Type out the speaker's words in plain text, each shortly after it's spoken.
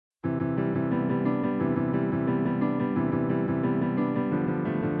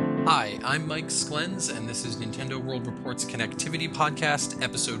I'm Mike Sklens, and this is Nintendo World Report's Connectivity Podcast,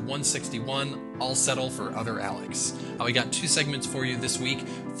 episode 161, All Settle for Other Alex. We got two segments for you this week.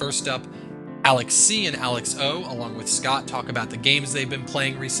 First up, Alex C and Alex O, along with Scott, talk about the games they've been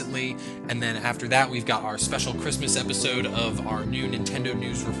playing recently, and then after that we've got our special Christmas episode of our new Nintendo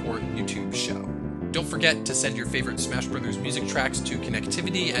News Report YouTube show. Don't forget to send your favorite Smash Bros. Music tracks to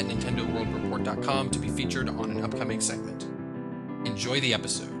connectivity@nintendoworldreport.com to be featured on an upcoming segment. Enjoy the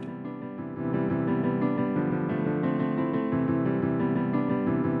episode.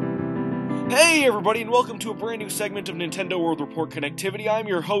 Hey everybody, and welcome to a brand new segment of Nintendo World Report Connectivity. I'm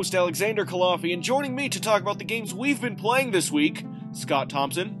your host, Alexander Kalafi, and joining me to talk about the games we've been playing this week, Scott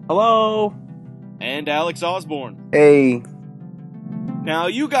Thompson. Hello! And Alex Osborne. Hey! Now,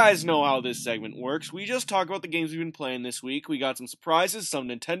 you guys know how this segment works. We just talk about the games we've been playing this week. We got some surprises, some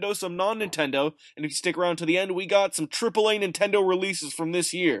Nintendo, some non-Nintendo, and if you stick around to the end, we got some AAA Nintendo releases from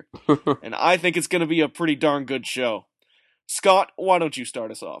this year. And I think it's going to be a pretty darn good show. Scott, why don't you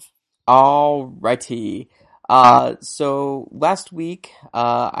start us off? Alrighty. So last week,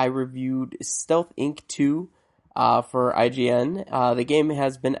 I reviewed Stealth Inc. 2 for IGN. The game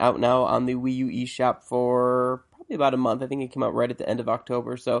has been out now on the Wii U eShop for probably about a month. I think it came out right at the end of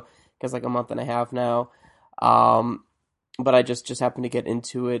October, so I guess like a month and a half now. But I just happened to get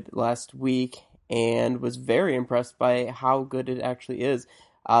into it last week and was very impressed by how good it actually is.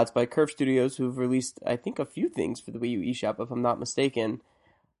 It's by Curve Studios, who've released, I think, a few things for the Wii U eShop, if I'm not mistaken.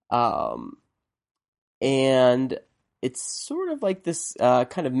 And it's sort of like this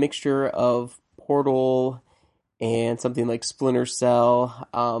kind of mixture of Portal and something like Splinter Cell.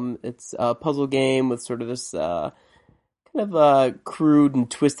 It's a puzzle game with sort of this kind of crude and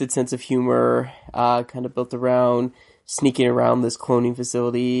twisted sense of humor, kind of built around sneaking around this cloning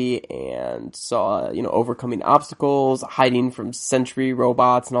facility and overcoming obstacles, hiding from sentry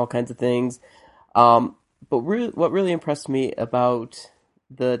robots and all kinds of things. But what really impressed me about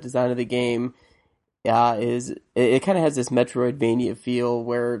the design of the game is it kind of has this Metroidvania feel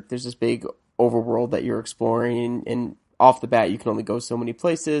where there's this big overworld that you're exploring, and off the bat you can only go so many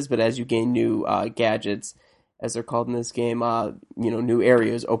places, but as you gain new gadgets, as they're called in this game, new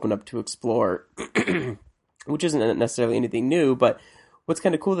areas open up to explore, which isn't necessarily anything new, but what's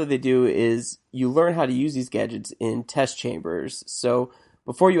kind of cool that they do is you learn how to use these gadgets in test chambers. So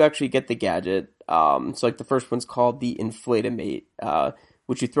before you actually get the gadget, so like the first one's called the Inflatimate,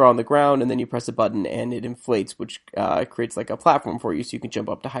 which you throw on the ground and then you press a button and it inflates, which creates like a platform for you so you can jump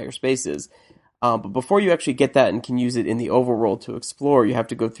up to higher spaces. But before you actually get that and can use it in the overworld to explore, you have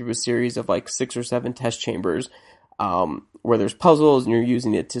to go through a series of like 6 or 7 test chambers where there's puzzles and you're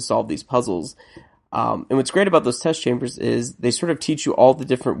using it to solve these puzzles. And what's great about those test chambers is they sort of teach you all the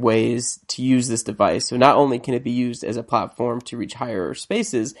different ways to use this device. So not only can it be used as a platform to reach higher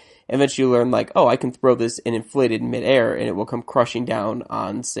spaces, eventually you learn like, oh, I can throw this and inflate it in midair and it will come crushing down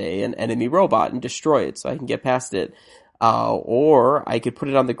on, say, an enemy robot and destroy it so I can get past it. Or I could put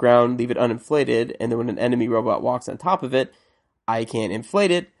it on the ground, leave it uninflated, and then when an enemy robot walks on top of it, I can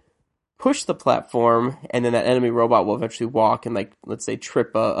inflate it, push the platform, and then that enemy robot will eventually walk and, like, let's say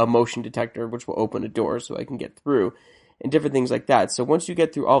trip a motion detector, which will open a door so I can get through, and different things like that. So once you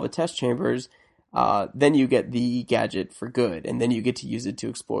get through all the test chambers, then you get the gadget for good, and then you get to use it to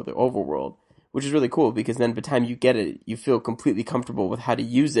explore the overworld, which is really cool because then by the time you get it, you feel completely comfortable with how to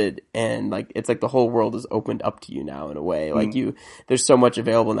use it, and like it's like the whole world is opened up to you now in a way. Like there's so much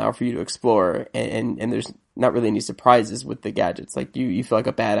available now for you to explore, and there's not really any surprises with the gadgets. Like you feel like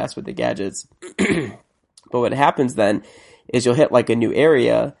a badass with the gadgets. But what happens then is you'll hit like a new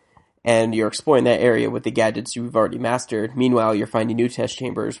area, and you're exploring that area with the gadgets you've already mastered. Meanwhile, you're finding new test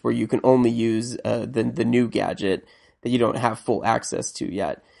chambers where you can only use the new gadget that you don't have full access to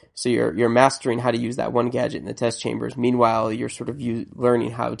yet. So you're mastering how to use that one gadget in the test chambers. Meanwhile, you're sort of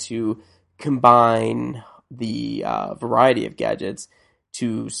learning how to combine the variety of gadgets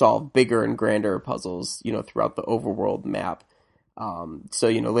to solve bigger and grander puzzles, throughout the overworld map. So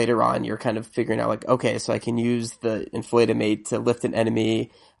later on, you're kind of figuring out like, okay, so I can use the Inflatimate to lift an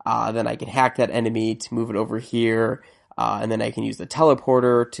enemy, then I can hack that enemy to move it over here, and then I can use the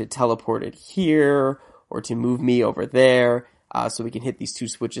teleporter to teleport it here, or to move me over there. So we can hit these two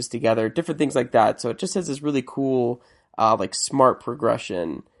switches together, different things like that. So it just has this really cool, like smart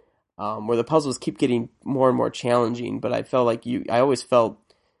progression, where the puzzles keep getting more and more challenging. But I felt like I always felt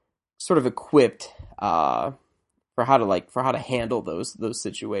sort of equipped, for how to handle those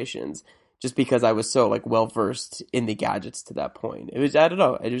situations, just because I was so like well versed in the gadgets to that point. It was, I don't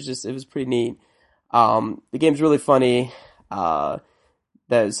know, it was pretty neat. The game's really funny.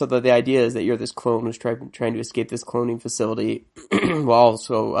 So the idea is that you're this clone who's trying to escape this cloning facility while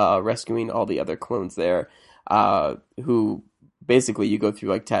also rescuing all the other clones there, who basically you go through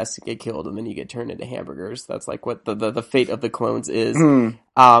like tests and get killed, and then you get turned into hamburgers. That's like what the fate of the clones is.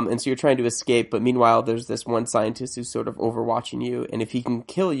 And so you're trying to escape, but meanwhile there's this one scientist who's sort of overwatching you, and if he can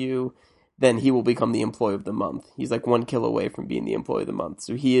kill you, then he will become the employee of the month. He's like 1 kill away from being the employee of the month.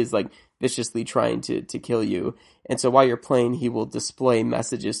 So he is like viciously trying to kill you. And so while you're playing, he will display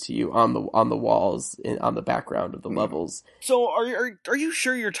messages to you on the walls on the background of the levels. So are you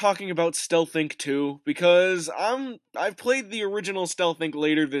sure you're talking about Stealth Inc. 2? Because I've played the original Stealth Inc.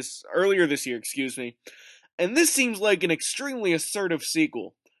 earlier this year, excuse me. And this seems like an extremely assertive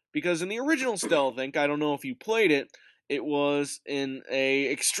sequel. Because in the original Stealth Inc., I don't know if you played it, it was in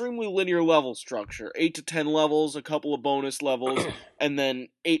a extremely linear level structure. 8 to 10 levels, a couple of bonus levels, and then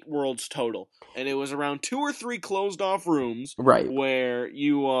 8 worlds total. And it was around 2 or 3 closed off rooms, Right. where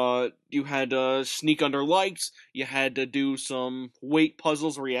you had to sneak under lights, you had to do some weight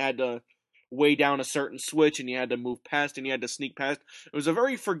puzzles where you had to weigh down a certain switch and you had to move past and you had to sneak past. It was a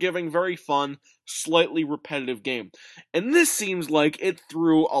very forgiving, very fun, slightly repetitive game. And this seems like it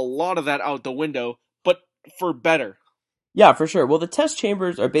threw a lot of that out the window, but for better. Yeah, for sure. Well, the test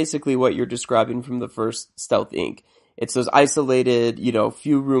chambers are basically what you're describing from the first Stealth Inc. It's those isolated,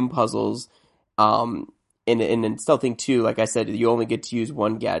 few room puzzles. In Stealth Inc. 2, like I said, you only get to use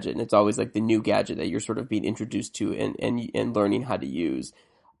one gadget, and it's always like the new gadget that you're sort of being introduced to and learning how to use.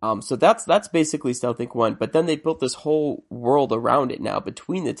 So that's basically Stealth Inc. 1. But then they built this whole world around it now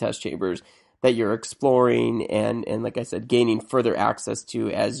between the test chambers that you're exploring and like I said, gaining further access to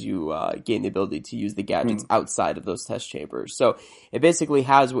as you gain the ability to use the gadgets outside of those test chambers. So it basically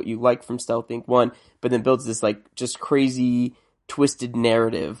has what you like from Stealth Inc. 1, but then builds this like just crazy twisted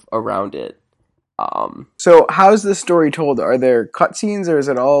narrative around it. So how's the story told? Are there cutscenes, or is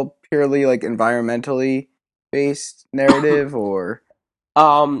it all purely like environmentally based narrative, or?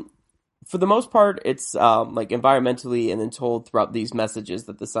 For the most part, it's like environmentally and then told throughout these messages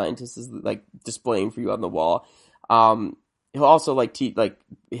that the scientist is like displaying for you on the wall. He'll also which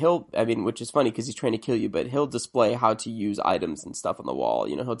is funny because he's trying to kill you, but he'll display how to use items and stuff on the wall.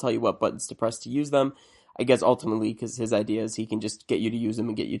 He'll tell you what buttons to press to use them. I guess ultimately because his idea is he can just get you to use them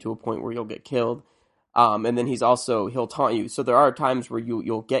and get you to a point where you'll get killed. And then he'll taunt you. So there are times where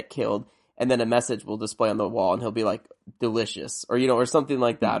you'll get killed, and then a message will display on the wall, and he'll be like, delicious, or something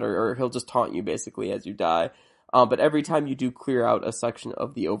like that, or he'll just taunt you basically as you die. But every time you do clear out a section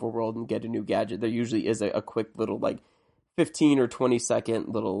of the overworld and get a new gadget, there usually is a quick little, like, 15 or 20 second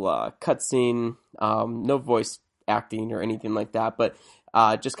little cutscene, no voice acting or anything like that, but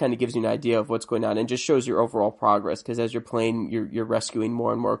just kind of gives you an idea of what's going on and just shows your overall progress, because as you're playing, you're rescuing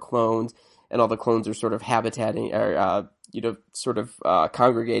more and more clones, and all the clones are sort of habitating, or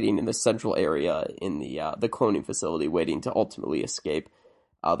congregating in the central area in the cloning facility, waiting to ultimately escape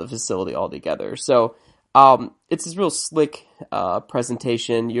the facility altogether. So it's this real slick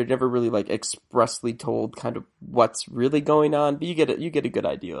presentation. You're never really like expressly told kind of what's really going on, but you get a good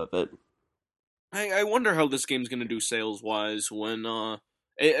idea of it. I wonder how this game's gonna do sales wise when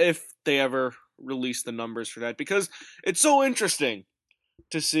if they ever release the numbers for that, because it's so interesting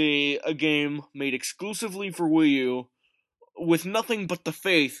to see a game made exclusively for Wii U with nothing but the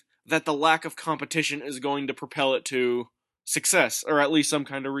faith that the lack of competition is going to propel it to success, or at least some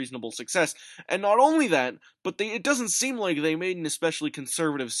kind of reasonable success. And not only that, but it doesn't seem like they made an especially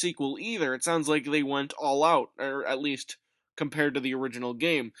conservative sequel either. It sounds like they went all out, or at least compared to the original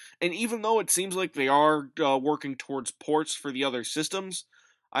game. And even though it seems like they are working towards ports for the other systems,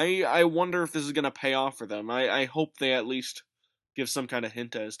 I wonder if this is going to pay off for them. I hope they at least give some kind of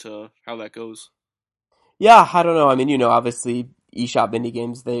hint as to how that goes. Yeah, I don't know. I mean, obviously eShop indie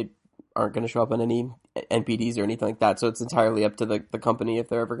games, they aren't going to show up on any NPDs or anything like that, so it's entirely up to the company if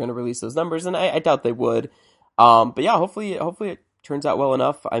they're ever going to release those numbers, and I doubt they would. But yeah, hopefully it turns out well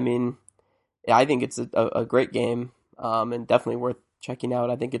enough. I mean, yeah, I think it's a great game, and definitely worth checking out.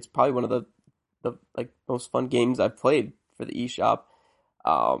 I think it's probably one of the like most fun games I've played for the eShop.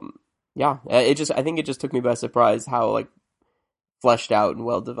 Yeah, I think it just took me by surprise how like fleshed out and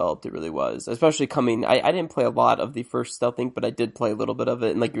well developed it really was. Especially I didn't play a lot of the first Stealth Inc., but I did play a little bit of it.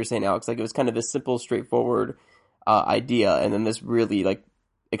 And like you were saying, Alex, like it was kind of this simple, straightforward idea, and then this really like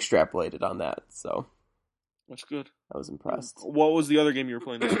extrapolated on that. So that's good. I was impressed. What was the other game you were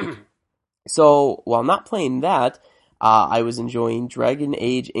playing this week? So while not playing that, I was enjoying Dragon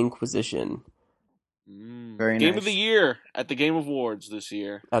Age Inquisition. Very Game nice. of the year at the Game Awards this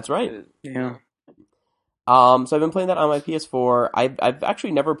year. That's right. Yeah. So I've been playing that on my PS4. I've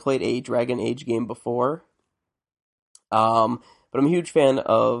actually never played a Dragon Age game before. But I'm a huge fan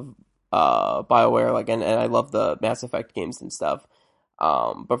of BioWare, like, and I love the Mass Effect games and stuff.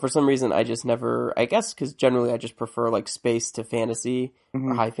 But for some reason, I just never, I guess, because generally I just prefer like space to fantasy or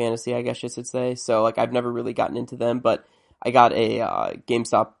Hmm. high fantasy, I guess you should say. So like I've never really gotten into them, but I got a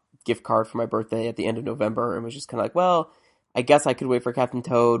GameStop gift card for my birthday at the end of November and was just kind of like, well, I guess I could wait for Captain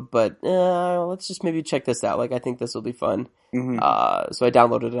Toad, but let's just maybe check this out. Like I think this will be fun. Hmm. So I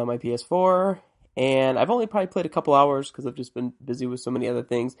downloaded it on my PS4, and I've only probably played a couple hours because I've just been busy with so many other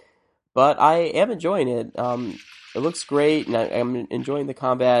things. But I am enjoying it. It looks great, and I'm enjoying the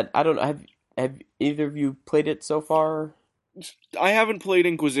combat. I don't know. Have either of you played it so far? I haven't played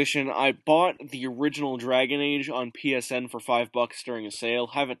Inquisition. I bought the original Dragon Age on PSN for $5 during a sale.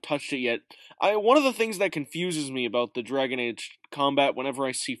 Haven't touched it yet. One of the things that confuses me about the Dragon Age combat whenever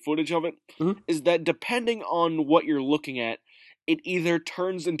I see footage of it Mhm. is that depending on what you're looking at, it either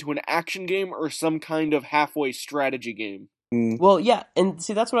turns into an action game or some kind of halfway strategy game. Mm. Well, yeah, and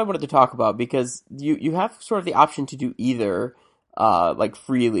see that's what I wanted to talk about because you have sort of the option to do either, like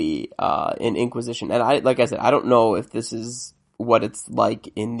freely, in Inquisition, and I like I said I don't know if this is what it's like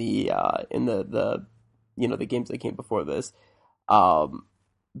in the the games that came before this, um,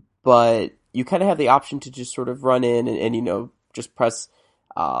 but you kind of have the option to just sort of run in and just press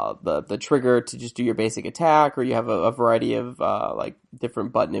the trigger to just do your basic attack, or you have a variety of like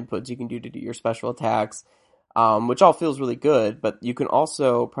different button inputs you can do to do your special attacks, which all feels really good. But you can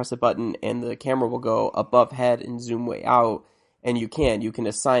also press a button and the camera will go above head and zoom way out, and you can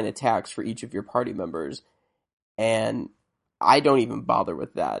assign attacks for each of your party members, and I don't even bother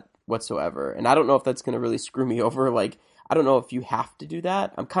with that whatsoever. And I don't know if that's going to really screw me over. Like, I don't know if you have to do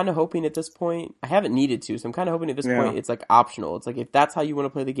that. I'm kind of hoping at this point, I haven't needed to, so I'm kind of hoping at this Yeah. point it's like optional. It's like if that's how you want to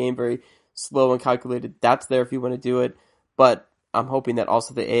play the game, very slow and calculated, that's there if you want to do it. But I'm hoping that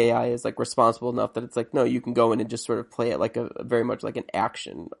also the AI is like responsible enough that it's like, no, you can go in and just sort of play it like a very much like an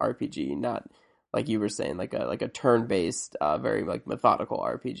action RPG, not like you were saying, like a turn based, very like methodical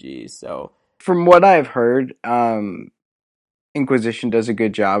RPG. So From what I've heard, Inquisition does a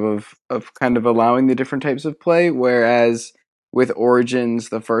good job of kind of allowing the different types of play, whereas with Origins,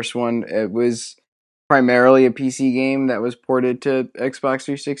 the first one, it was primarily a PC game that was ported to Xbox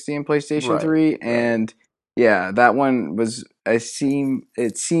 360 and PlayStation right, 3, right. and yeah, that one was it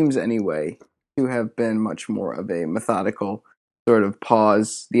seems anyway to have been much more of a methodical sort of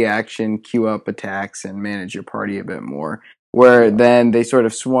pause the action, queue up attacks, and manage your party a bit more. Where Yeah. then they sort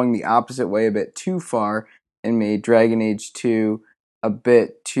of swung the opposite way a bit too far and made Dragon Age 2 a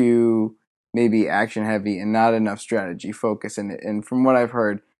bit too maybe action heavy and not enough strategy focus in it. And from what I've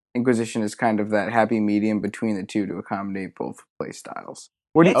heard, Inquisition is kind of that happy medium between the two to accommodate both play styles.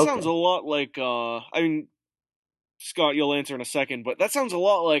 What do That you? sounds Okay. a lot like, I mean, Scott, you'll answer in a second, but that sounds a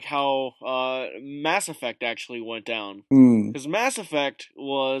lot like how Mass Effect actually went down. Mm, Because Mass Effect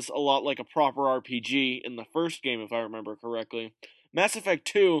was a lot like a proper RPG in the first game, if I remember correctly. Mass Effect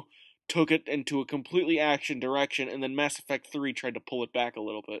 2 took it into a completely action direction, and then Mass Effect 3 tried to pull it back a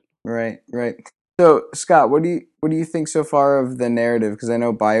little bit. right, right. So Scott, what do you think so far of the narrative? Because I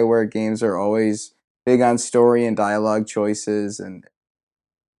know Bioware games are always big on story and dialogue choices, and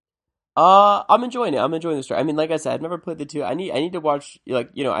I'm enjoying it. I'm enjoying the story. I mean, like I said, I've never played the two. I need to watch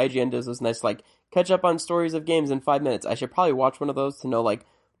like IGN does this nice like catch up on stories of games in 5 minutes. I should probably watch one of those to know like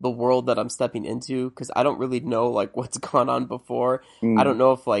the world that I'm stepping into because I don't really know like what's gone on before. I mm, don't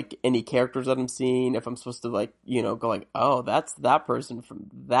know if like any characters that I'm seeing, if I'm supposed to like go like, oh, that's that person from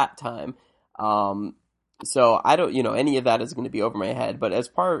that time. Um, so I don't any of that is going to be over my head. But as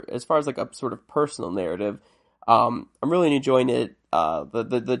far as like a sort of personal narrative. I'm really enjoying it.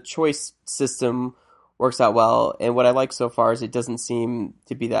 The choice system works out well, and what I like so far is it doesn't seem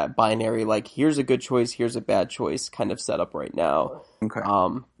to be that binary. Like here's a good choice, here's a bad choice kind of setup right now. okay,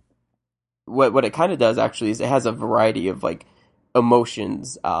 Um, what it kind of does actually is it has a variety of like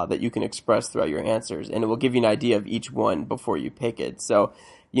emotions that you can express throughout your answers, and it will give you an idea of each one before you pick it. So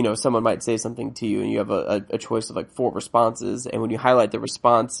someone might say something to you, and you have a choice of like four responses, and when you highlight the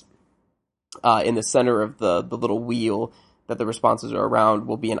response in the center of the little wheel that the responses are around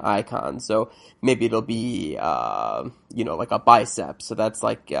will be an icon. So maybe it'll be like a bicep. So that's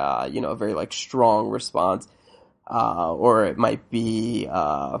like a very like strong response. Or it might be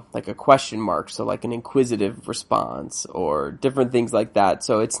like a question mark, so like an inquisitive response, or different things like that.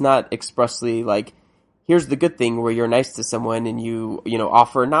 So it's not expressly like, here's the good thing where you're nice to someone and you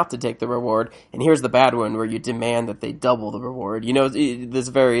offer not to take the reward, and here's the bad one where you demand that they double the reward. This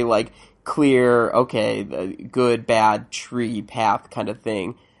very like clear, okay, the good, bad tree path kind of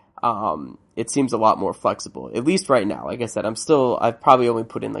thing. It seems a lot more flexible, at least right now. Like I said, I've probably only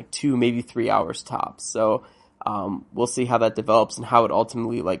put in like 2, maybe 3 hours tops. So, We'll see how that develops and how it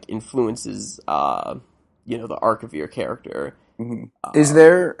ultimately like influences, the arc of your character. Hmm. Is Um,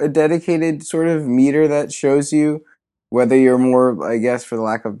 there a dedicated sort of meter that shows you whether you're more, I guess, for the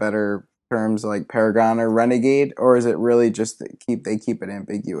lack of better terms, like Paragon or Renegade, or is it really just that they keep it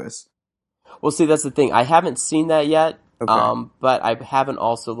ambiguous? We'll see. That's the thing. I haven't seen that yet, Okay. but I haven't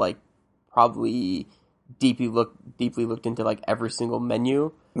also like probably deeply looked into like every single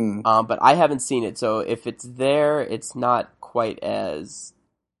menu. Mm, But I haven't seen it, so if it's there, it's not quite as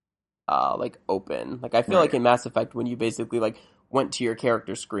like open. Like I feel like right. in Mass Effect, when you basically like went to your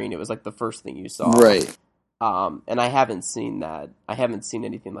character screen, it was like the first thing you saw. Right. And I haven't seen that. I haven't seen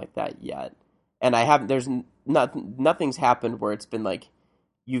anything like that yet. And I haven't. There's nothing's happened where it's been like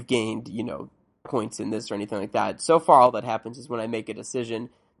you've gained, points in this or anything like that. So far, all that happens is when I make a decision,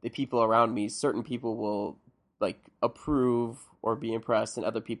 the people around me, certain people will like approve or be impressed, and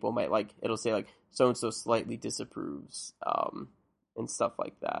other people might like it'll say like so and so slightly disapproves, and stuff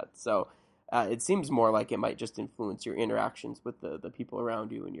like that. So it seems more like it might just influence your interactions with the people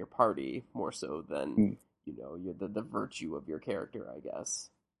around you and your party more so than Mm. the virtue of your character, I guess.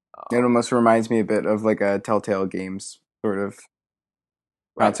 It Um, almost reminds me a bit of like a Telltale Games sort of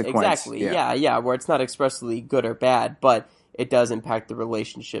Right, consequence. exactly. Yeah. Yeah, where it's not expressly good or bad, but it does impact the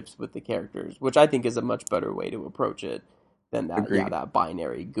relationships with the characters, which I think is a much better way to approach it than Agreed. that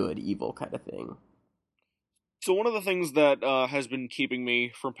binary good evil kind of thing. So one of the things that has been keeping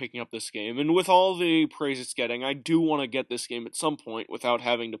me from picking up this game, and with all the praise it's getting, I do want to get this game at some point without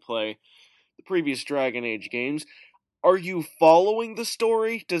having to play the previous Dragon Age games. Are you following the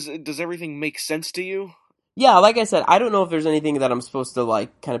story? Does everything make sense to you? Yeah, like I said, I don't know if there's anything that I'm supposed to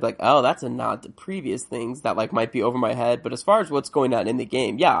like kind of like, oh, that's a nod to previous things that like might be over my head, but as far as what's going on in the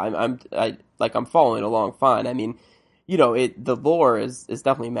game, yeah, I'm following along fine. I mean, the lore is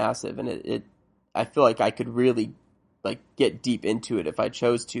definitely massive, and it I feel like I could really like get deep into it if I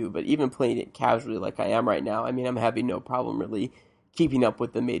chose to, but even playing it casually like I am right now, I mean, I'm having no problem really keeping up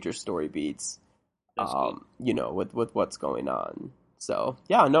with the major story beats, That's good. with what's going on. So,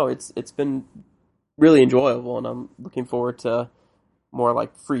 yeah, no, it's been really enjoyable, and I'm looking forward to more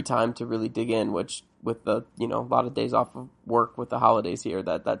like free time to really dig in. Which with the a lot of days off of work with the holidays here,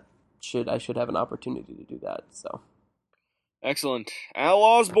 that should have an opportunity to do that. So Excellent. Al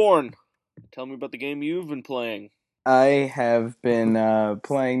Osborne, tell me about the game you've been playing. I have been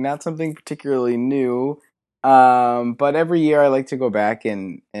playing not something particularly new, but every year I like to go back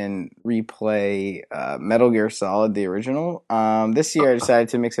and replay Metal Gear Solid, the original. This year I decided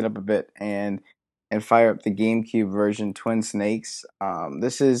to mix it up a bit and fire up the GameCube version, Twin Snakes.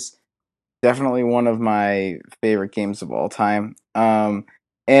 This is definitely one of my favorite games of all time.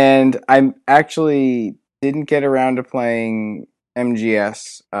 And I actually didn't get around to playing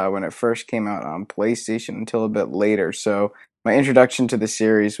MGS when it first came out on PlayStation until a bit later. So my introduction to the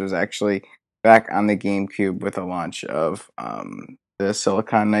series was actually back on the GameCube with the launch of the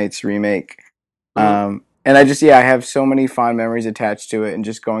Silicon Knights remake. mhm. And I have so many fond memories attached to it, and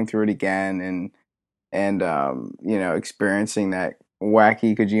just going through it again and experiencing that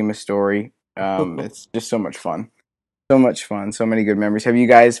wacky Kojima story. It's just so much fun. So much fun. So many good memories. Have you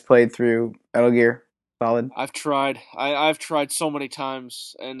guys played through Metal Gear Solid? I've tried. I've tried so many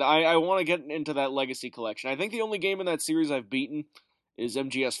times, and I want to get into that Legacy Collection. I think the only game in that series I've beaten is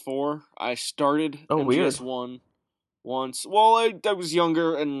MGS4. I started Oh, weird. MGS1 once. Well, I was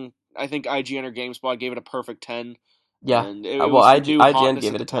younger, and I think IGN or GameSpot gave it a perfect 10, Yeah. and it Well, was the new IGN hotness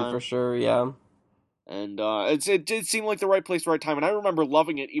gave at it the a 10 for time. sure. Yeah. And it seemed like the right place, right time, and I remember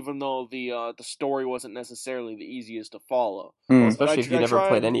loving it, even though the story wasn't necessarily the easiest to follow. Well, Hmm. But especially if you I never played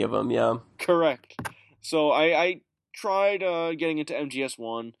tried. any of them. Yeah. Correct. So I tried getting into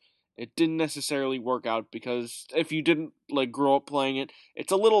MGS1. It didn't necessarily work out because if you didn't like grow up playing it,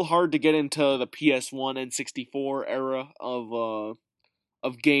 it's a little hard to get into the PS1 and 64 era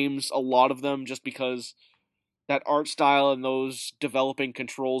of games. A lot of them just because that art style and those developing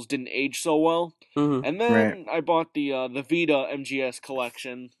controls didn't age so well. Hmm. And Right. then I bought the Vita MGS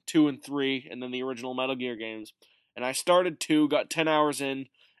collection, 2 and 3, and then the original Metal Gear games. And I started 2, got 10 hours in,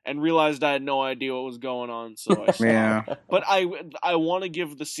 and realized I had no idea what was going on, so I stopped. Yeah. But I want to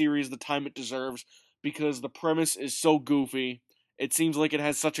give the series the time it deserves because the premise is so goofy. It seems like it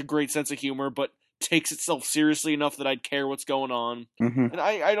has such a great sense of humor, but takes itself seriously enough that I'd care what's going on. Hmm. And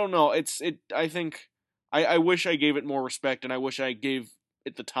I don't know. I think I wish I gave it more respect, and I wish I gave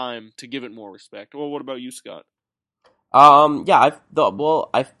it the time to give it more respect. Well, what about you, Scott? Yeah,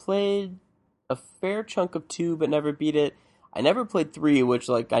 I've played a fair chunk of 2, but never beat it. I never played 3, which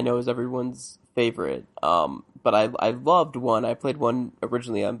like I know is everyone's favorite. But I loved 1. I played 1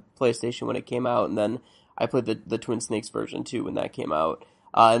 originally on PlayStation when it came out, and then I played the Twin Snakes version too when that came out.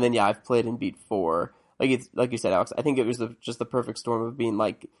 And then yeah, I've played and beat 4. Like you said, Alex, I think it was just the perfect storm of being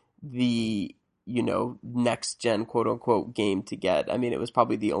like the next gen quote unquote game to get. I mean, it was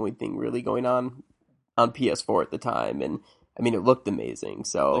probably the only thing really going on PS4 at the time, and I mean, it looked amazing.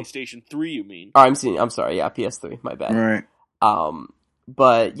 So, PlayStation 3, you mean? oh, I'm sorry, yeah, PS3, my bad. Right.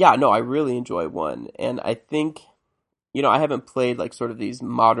 But yeah, no, I really enjoy 1, and I think I haven't played like sort of these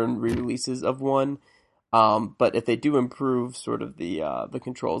modern re-releases of 1. But if they do improve sort of the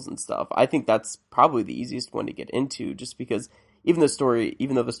controls and stuff, I think that's probably the easiest one to get into, just because even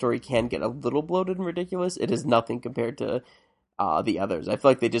though the story can get a little bloated and ridiculous, it is nothing compared to the others. I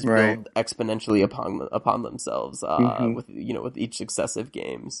feel like they just Right. build exponentially upon themselves Mhm. with each successive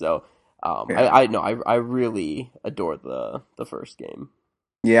game. So Yeah. I really adore the first game.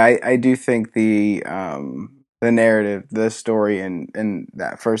 Yeah, I do think the narrative, the story in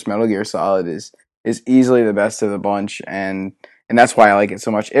that first Metal Gear Solid is easily the best of the bunch, and that's why I like it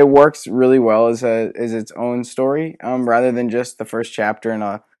so much. It works really well as its own story, rather than just the first chapter in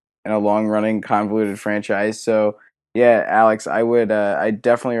a long running convoluted franchise. So yeah, Alex, I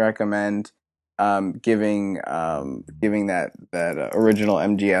definitely recommend giving that original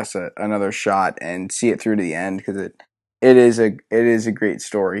MGS another shot and see it through to the end, because it is a great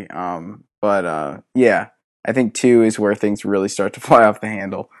story. But yeah, I think 2 is where things really start to fly off the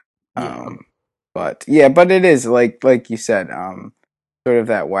handle. Yeah. But yeah, but it is like you said, sort of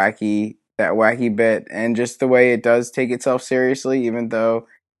that wacky bit, and just the way it does take itself seriously, even though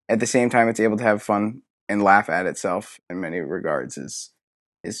at the same time it's able to have fun and laugh at itself in many regards,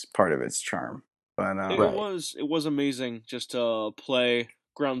 is part of its charm. But Right. It was amazing just to play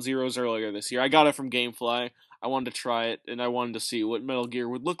Ground Zeroes earlier this year. I got it from GameFly. I wanted to try it, and I wanted to see what Metal Gear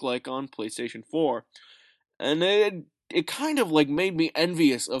would look like on PlayStation 4. And it kind of like made me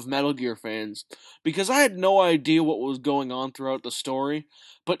envious of Metal Gear fans, because I had no idea what was going on throughout the story.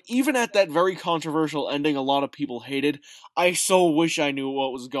 But even at that very controversial ending a lot of people hated, I so wish I knew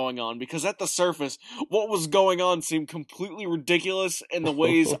what was going on, because at the surface, what was going on seemed completely ridiculous in the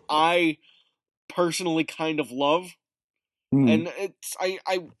ways I personally kind of love. mm, And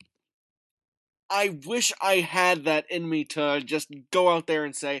I wish I had that in me to just go out there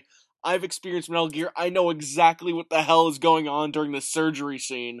and say, I've experienced Metal Gear. I know exactly what the hell is going on during the surgery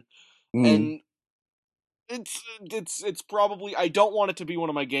scene, mm. and it's probably, I don't want it to be one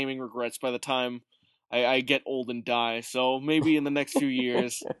of my gaming regrets by the time I get old and die. So maybe in the next few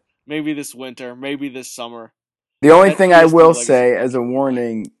years, maybe this winter, maybe this summer, The only that thing I PS3 will Legacy say as a Collection will play.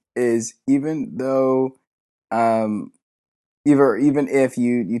 warning is, even though um, even if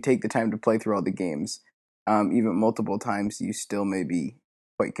you take the time to play through all the games, even multiple times, you still may be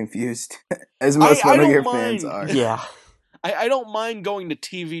quite confused, as most I Metal don't Gear fans mind. are. Yeah. I don't mind going to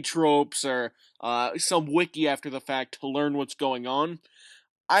TV tropes or some wiki after the fact to learn what's going on.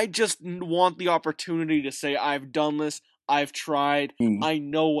 I just want the opportunity to say, I've done this, I've tried, Mm, I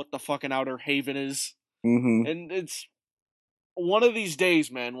know what the fucking Outer Haven is. hmm And it's one of these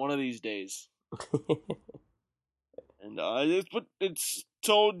days, man, one of these days. And it's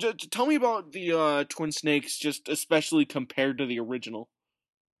so tell me about the Twin Snakes, just especially compared to the original.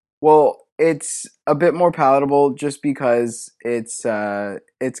 Well, it's a bit more palatable just because it's got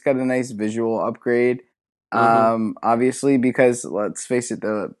a nice visual upgrade. hmm Obviously, because let's face it,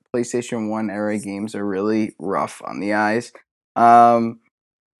 the PlayStation 1 era games are really rough on the eyes. Um,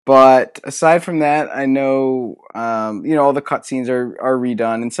 But aside from that, I know all the cutscenes are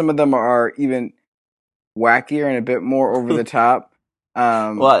redone, and some of them are even wackier and a bit more over the top.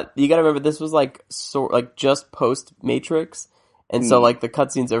 Um, Well, you gotta remember this was like just post Matrix, and so mm, like the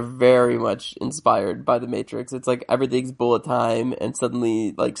cutscenes are very much inspired by the Matrix. It's like everything's bullet time, and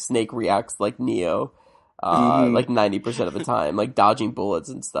suddenly like Snake reacts like Neo, hmm like 90% of the time, like dodging bullets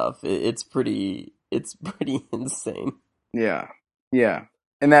and stuff. It's pretty insane. yeah, yeah,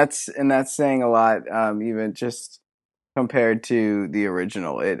 and that's saying a lot. Even just compared to the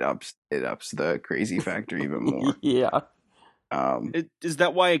original, it ups the crazy factor even more. Mm. Yeah. Is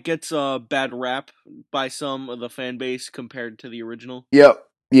that why it gets a bad rap by some of the fan base compared to the original? Yep,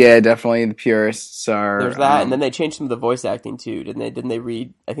 yeah, definitely the purists There's are. that, and then they changed some of the voice acting too, didn't they? Didn't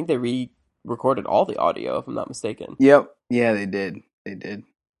they I think they re-recorded all the audio, if I'm not mistaken. Yep, yeah, they did.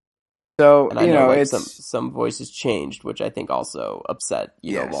 So And I know like some it's some voices changed, which I think also upset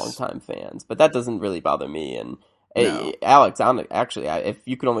yes, longtime fans. But that doesn't really bother me. And no, Alex, actually, if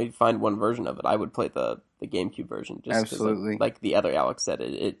you could only find one version of it, I would play the GameCube version, just because absolutely. like the other Alex said,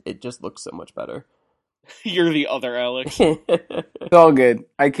 it just looks so much better. You're the other Alex. It's all good.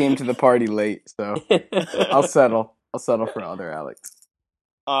 I came to the party late, so I'll settle. I'll settle for other Alex.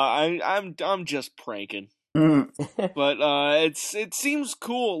 I'm just pranking. Mm. But it seems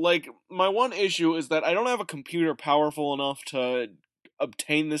cool. Like, my one issue is that I don't have a computer powerful enough to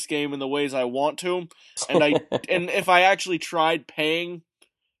obtain this game in the ways I want to, and if I actually tried paying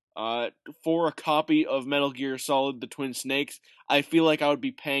uh for a copy of Metal Gear Solid: The Twin Snakes, I feel like I would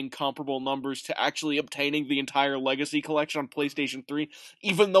be paying comparable numbers to actually obtaining the entire Legacy collection on PlayStation 3,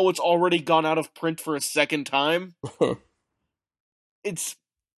 even though it's already gone out of print for a second time. It's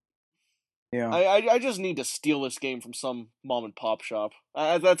Yeah. I just need to steal this game from some mom and pop shop.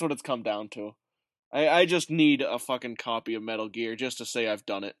 That's what it's come down to. I just need a fucking copy of Metal Gear just to say I've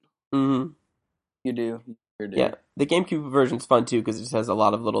done it. Hmm. You do. You Yeah, do. the GameCube version's fun too because it just has a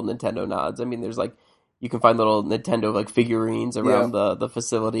lot of little Nintendo nods. I mean, there's like you can find little Nintendo like figurines Yeah. around the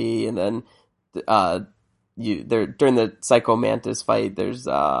facility, and then uh you there during the Psycho Mantis fight. There's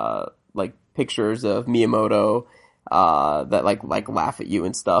like pictures of Miyamoto that like laugh at you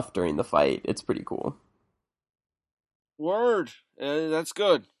and stuff during the fight. It's pretty cool. Word. That's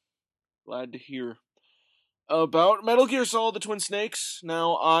good. Glad to hear about Metal Gear Solid: The Twin Snakes.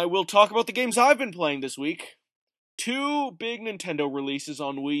 Now, I will talk about the games I've been playing this week. Two big Nintendo releases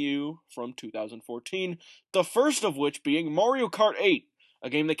on Wii U from 2014, the first of which being Mario Kart 8, a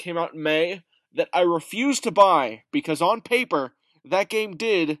game that came out in May that I refused to buy because on paper, that game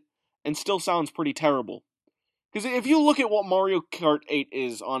did and still sounds pretty terrible. Because if you look at what Mario Kart 8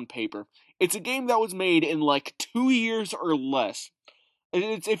 is on paper, it's a game that was made in like 2 years or less.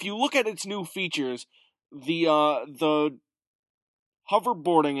 If you look at its new features, the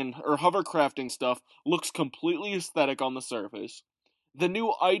hoverboarding or hovercrafting stuff looks completely aesthetic on the surface. The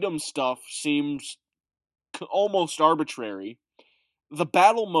new item stuff seems almost arbitrary. The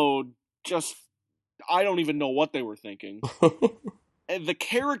battle mode just I don't even know what they were thinking. And the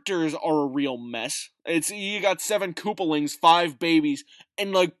characters are a real mess. It's you got 7 Koopalings, 5 babies,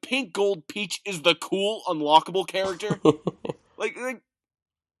 and like Pink Gold Peach is the cool unlockable character. like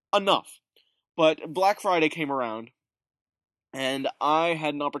enough. But Black Friday came around, and I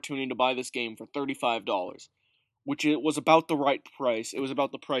had an opportunity to buy this game for $35, which it was about the right price. It was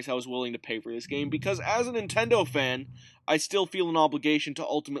about the price I was willing to pay for this game, because as a Nintendo fan, I still feel an obligation to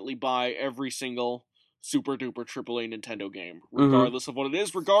ultimately buy every single super duper AAA Nintendo game, Hmm. regardless of what it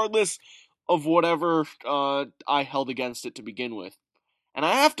is, regardless of whatever I held against it to begin with. And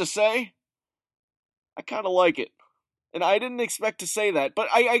I have to say, I kind of like it. And I didn't expect to say that, but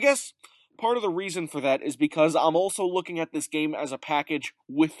I guess part of the reason for that is because I'm also looking at this game as a package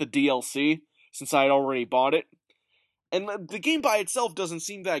with the DLC, since I had already bought it. And the game by itself doesn't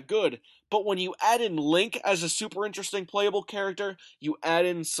seem that good, but when you add in Link as a super interesting playable character, you add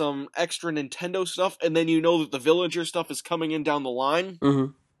in some extra Nintendo stuff, and then you know that the villager stuff is coming in down the line, Hmm.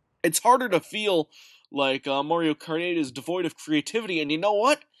 it's harder to feel like Mario Kart 8 is devoid of creativity, and you know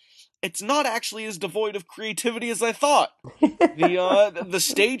what? It's not actually as devoid of creativity as I thought. The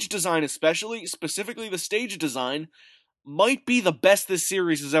stage design, specifically the stage design, might be the best this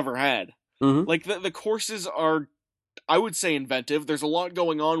series has ever had. Hmm. Like the courses are, I would say, inventive. There's a lot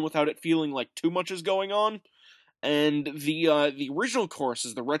going on without it feeling like too much is going on. And the original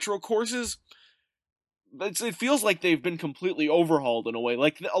courses, the retro courses, it feels like they've been completely overhauled in a way.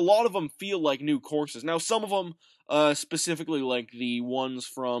 Like a lot of them feel like new courses. Now some of them, specifically like the ones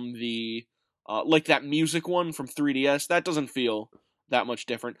from the, like that music one from 3DS, that doesn't feel that much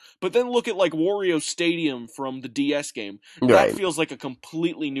different. But then look at like Wario Stadium from the DS game. That Right. feels like a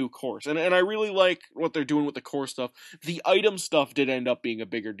completely new course. And I really like what they're doing with the core stuff. The item stuff did end up being a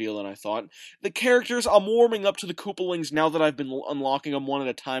bigger deal than I thought. The characters, I'm warming up to the Koopalings now that I've been unlocking them one at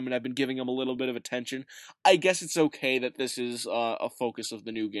a time and I've been giving them a little bit of attention. I guess it's okay that this is a focus of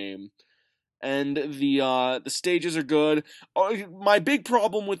the new game. And the stages are good. My big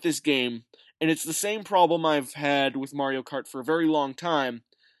problem with this game, and it's the same problem I've had with Mario Kart for a very long time,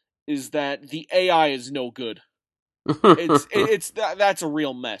 is that the AI is no good. That's a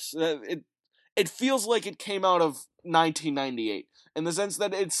real mess. It feels like it came out of 1998 in the sense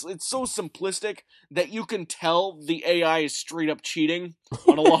that it's so simplistic that you can tell the AI is straight up cheating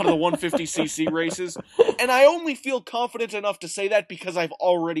on a lot of the 150cc races. And I only feel confident enough to say that because I've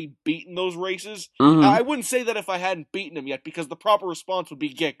already beaten those races. Hmm. I wouldn't say that if I hadn't beaten them yet, because the proper response would be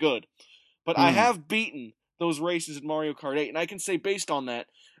get good. But I Hmm. have beaten those races in Mario Kart 8, and I can say based on that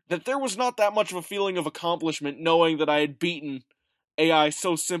there was not that much of a feeling of accomplishment knowing that I had beaten AI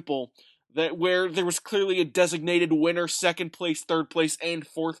so simple that where there was clearly a designated winner, second place, third place, and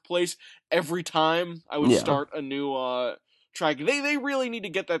fourth place every time I would Yeah. start a new track. They really need to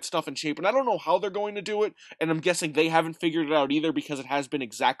get that stuff in shape, and I don't know how they're going to do it, and I'm guessing they haven't figured it out either because it has been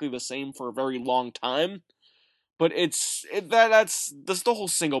exactly the same for a very long time. But that's the whole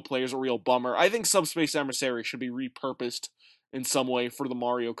single player is a real bummer. I think Subspace Emissary should be repurposed in some way for the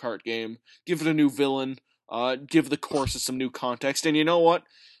Mario Kart game. Give it a new villain, give the courses some new context, and you know what?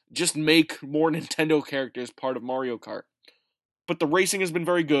 Just make more Nintendo characters part of Mario Kart. But the racing has been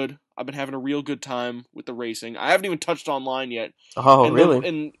very good. I've been having a real good time with the racing. I haven't even touched online yet. Oh, And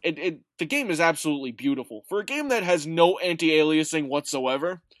really? the game is absolutely beautiful. For a game that has no anti-aliasing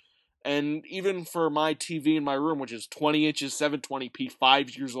whatsoever, and even for my TV in my room, which is 20 inches, 720p,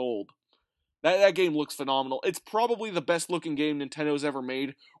 5 years old, that game looks phenomenal. It's probably the best looking game Nintendo's ever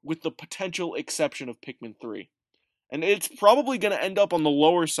made, with the potential exception of Pikmin 3. And it's probably going to end up on the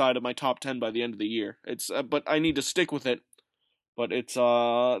lower side of my top 10 by the end of the year. But I need to stick with it. But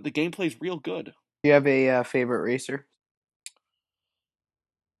the gameplay's real good. Do you have a favorite racer?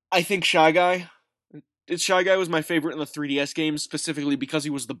 I think Shy Guy. Shy Guy was my favorite in the 3DS games, specifically because he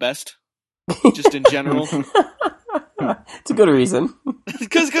was the best. Just in general. It's a good reason.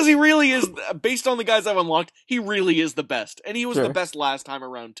 Because he really is, based on the guys I've unlocked, he really is the best. And he was the best last time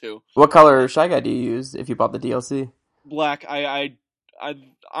around, too. What color Shy Guy do you use if you bought the DLC? Black.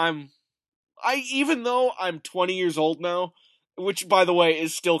 Even though I'm 20 years old now, which, by the way,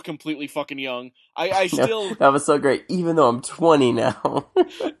 is still completely fucking young, I still... That was so great, even though I'm 20 now.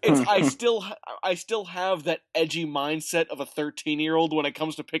 I still have that edgy mindset of a 13-year-old when it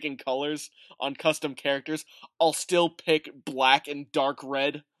comes to picking colors on custom characters. I'll still pick black and dark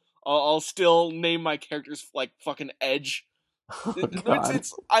red. I'll still name my characters like fucking Edge. Oh, God.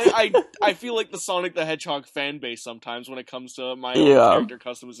 I feel like the Sonic the Hedgehog fan base sometimes when it comes to my own character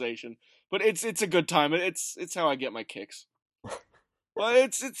customization. But it's a good time. It's how I get my kicks. But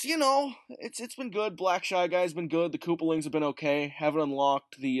it's been good. Black Shy Guy's been good. The Koopalings have been okay. Haven't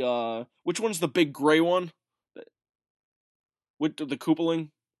unlocked the which one's the big gray one? With the Koopaling?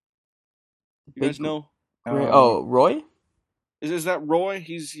 You guys know? Roy? Is that Roy?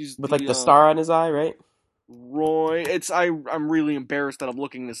 He's with like the star on his eye, right? Roy. I'm really embarrassed that I'm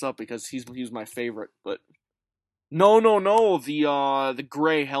looking this up because he's my favorite, but no, the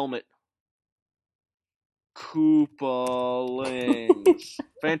gray helmet. Koopalings.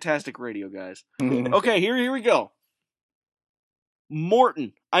 Fantastic radio, guys. Okay, here we go.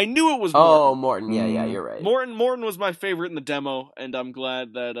 Morton. I knew it was Morton. Oh, Morton. Yeah, you're right. Morton was my favorite in the demo, and I'm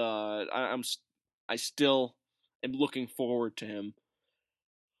glad that I still am looking forward to him.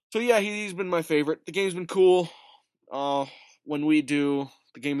 So yeah, he's been my favorite. The game's been cool. When we do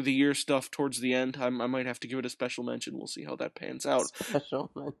the Game of the Year stuff towards the end, I might have to give it a special mention. We'll see how that pans out.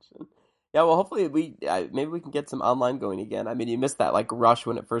 Special mention. Yeah, well, hopefully maybe we can get some online going again. I mean, you missed that like rush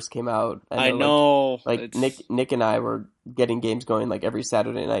when it first came out. I know. Like Nick and I were getting games going like every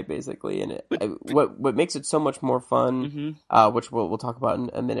Saturday night basically, and what makes it so much more fun, which we'll talk about in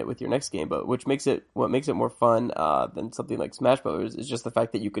a minute with your next game, but what makes it more fun than something like Smash Brothers is just the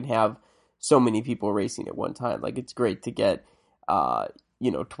fact that you can have so many people racing at one time. Like it's great to get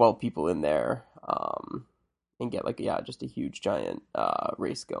 12 people in there and get just a huge giant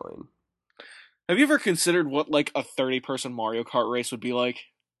race going. Have you ever considered what like a 30-person Mario Kart race would be like?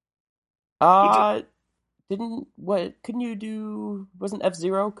 Couldn't you do, wasn't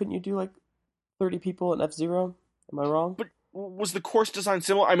F-Zero? Couldn't you do like 30 people in F-Zero? Am I wrong? But was the course design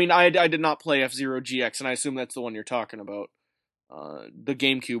similar? I mean, I did not play F-Zero GX, and I assume that's the one you're talking about. The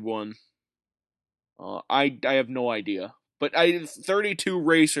GameCube one. I have no idea. But 32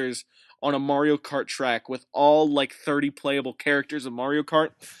 racers on a Mario Kart track with all like 30 playable characters of Mario Kart.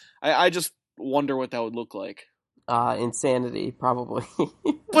 I just wonder what that would look like. Insanity, probably.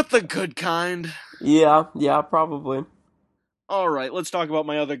 But the good kind. Yeah, probably. Alright, let's talk about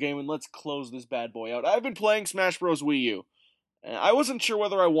my other game and let's close this bad boy out. I've been playing Smash Bros. Wii U. I wasn't sure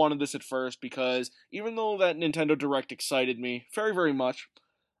whether I wanted this at first because even though that Nintendo Direct excited me very, very much,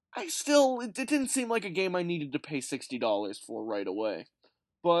 it didn't seem like a game I needed to pay $60 for right away.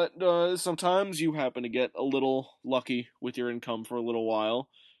 But sometimes you happen to get a little lucky with your income for a little while,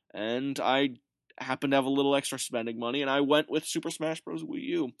 and I happen to have a little extra spending money, and I went with Super Smash Bros. Wii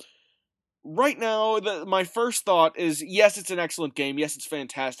U. Right now, my first thought is, yes, it's an excellent game. Yes, it's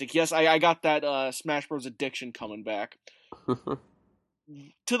fantastic. Yes, I got that Smash Bros. Addiction coming back.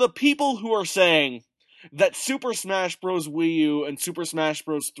 To the people who are saying that Super Smash Bros. Wii U and Super Smash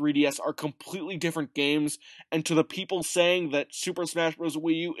Bros. 3DS are completely different games, and to the people saying that Super Smash Bros.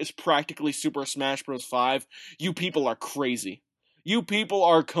 Wii U is practically Super Smash Bros. 5, you people are crazy. You people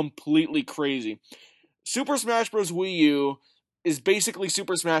are completely crazy. Super Smash Bros. Wii U is basically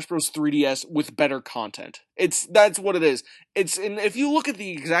Super Smash Bros. 3DS with better content. That's what it is. And if you look at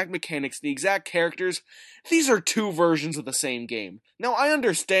the exact mechanics, the exact characters, these are two versions of the same game. Now, I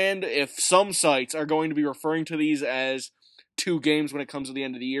understand if some sites are going to be referring to these as two games when it comes to the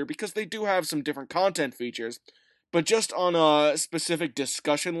end of the year, because they do have some different content features, but just on a specific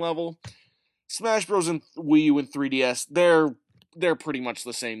discussion level, Smash Bros. And Wii U and 3DS, they're pretty much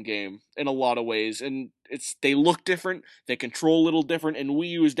the same game in a lot of ways, and they look different, they control a little different, and Wii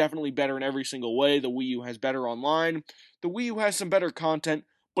U is definitely better in every single way. The Wii U has better online, the Wii U has some better content,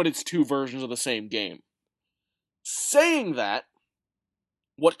 but it's two versions of the same game. Saying that,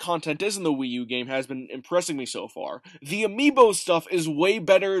 what content is in the Wii U game has been impressing me so far. The Amiibo stuff is way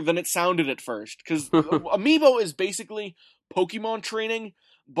better than it sounded at first, because Amiibo is basically Pokemon training,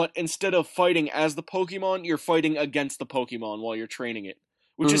 but instead of fighting as the Pokemon, you're fighting against the Pokemon while you're training it.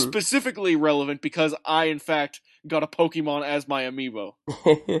 Which is specifically relevant because I, in fact, got a Pokemon as my Amiibo.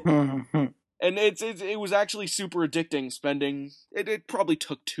 And it was actually super addicting spending... It probably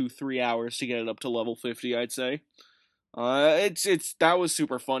took 2-3 hours to get it up to level 50, I'd say. That was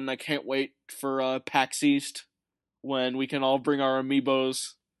super fun, and I can't wait for PAX East, when we can all bring our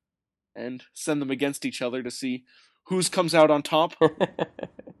Amiibos and send them against each other to see whose comes out on top.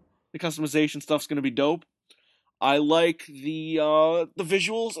 The customization stuff's gonna be dope. I like the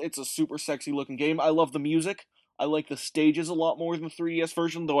visuals. It's a super sexy looking game. I love the music. I like the stages a lot more than the 3DS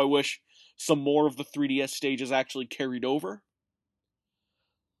version, though I wish some more of the 3DS stages actually carried over.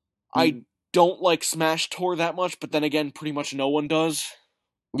 I don't like Smash Tour that much, but then again, pretty much no one does.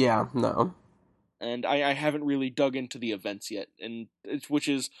 Yeah, no. And I haven't really dug into the events yet, which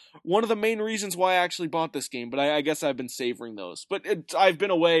is one of the main reasons why I actually bought this game, but I guess I've been savoring those. But I've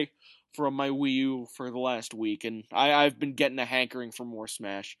been away from my Wii U for the last week, and I've been getting a hankering for more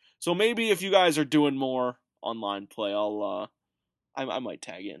Smash. So maybe if you guys are doing more online play, I might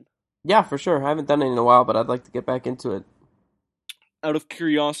tag in. Yeah, for sure. I haven't done it in a while, but I'd like to get back into it. Out of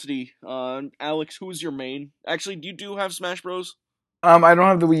curiosity, Alex, who's your main? Actually, you do have Smash Bros? I don't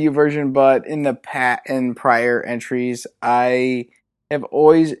have the Wii U version, but in prior entries, I have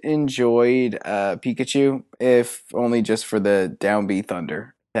always enjoyed Pikachu, if only just for the down B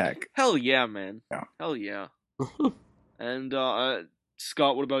Thunder attack. Hell yeah, man. Yeah. Hell yeah. And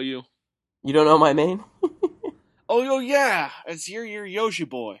Scott, what about you? You don't know my main? Oh yeah, it's your Yoshi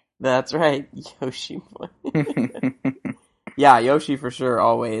boy. That's right, Yoshi boy. Yeah, Yoshi for sure,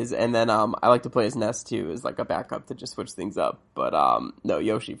 always. And then I like to play as Ness too, as like a backup to just switch things up. But no,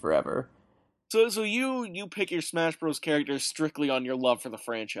 Yoshi forever. So you pick your Smash Bros. Characters strictly on your love for the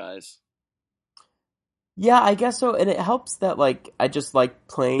franchise. Yeah, I guess so, and it helps that like I just like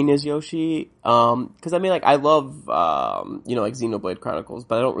playing as Yoshi. Because I mean, like I love like Xenoblade Chronicles,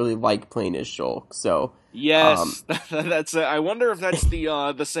 but I don't really like playing as Shulk. So yes, that's. I wonder if that's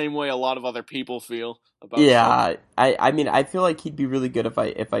the same way a lot of other people feel about. Yeah, Shulk. I mean, I feel like he'd be really good if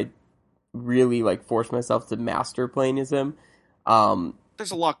I really like force myself to master playing as him.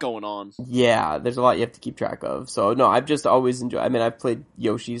 There's a lot going on. Yeah, there's a lot you have to keep track of. So no, I've just always enjoyed. I mean, I've played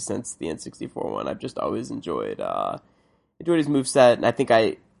Yoshi since the N64 one. I've just always enjoyed his moveset, and I think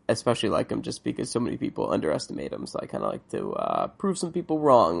I especially like him just because so many people underestimate him. So I kind of like to prove some people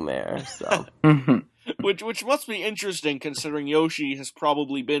wrong there. So. Which must be interesting, considering Yoshi has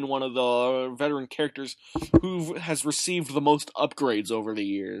probably been one of the veteran characters who has received the most upgrades over the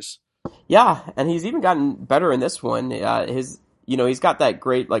years. Yeah, and he's even gotten better in this one. He's got that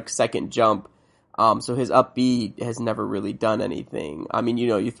great like second jump. So his up B has never really done anything. I mean,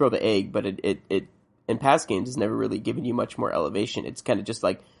 you throw the egg, but it in past games has never really given you much more elevation. It's kind of just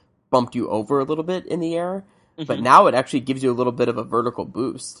like bumped you over a little bit in the air. Mm-hmm. But now it actually gives you a little bit of a vertical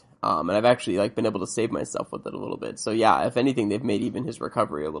boost. And I've actually like been able to save myself with it a little bit. So yeah, if anything, they've made even his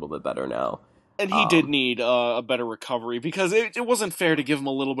recovery a little bit better now. And he did need a better recovery, because it wasn't fair to give him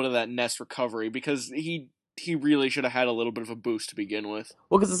a little bit of that Ness recovery, because he really should have had a little bit of a boost to begin with.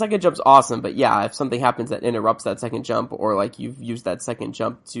 Well, because the second jump's awesome, but yeah, if something happens that interrupts that second jump, or like you've used that second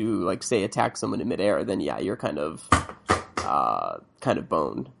jump to like say attack someone in midair, then yeah, you're kind of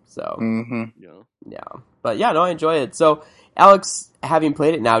boned. So yeah, but yeah, no, I enjoy it. So Alex, having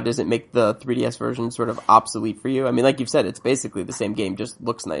played it now, does it make the 3DS version sort of obsolete for you? I mean, like you've said, it's basically the same game, just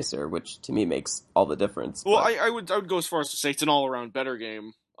looks nicer, which to me makes all the difference. Well, I would go as far as to say it's an all-around better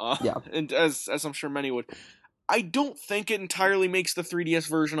game. Yeah, and as I'm sure many would. I don't think it entirely makes the 3DS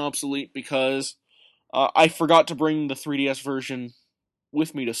version obsolete, because I forgot to bring the 3DS version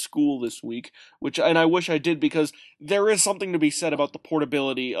with me to school this week, and I wish I did, because there is something to be said about the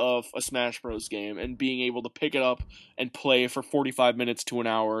portability of a Smash Bros. Game and being able to pick it up and play for 45 minutes to an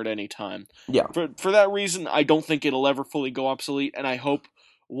hour at any time. Yeah. For that reason, I don't think it'll ever fully go obsolete, and I hope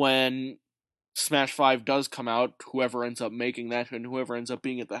when Smash 5 does come out, whoever ends up making that and whoever ends up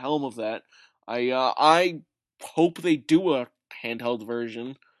being at the helm of that, I hope they do a handheld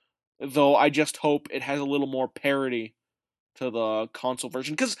version, though I just hope it has a little more parity to the console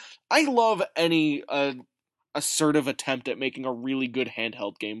version, because I love any assertive attempt at making a really good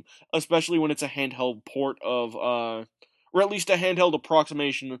handheld game, especially when it's a handheld port of, or at least a handheld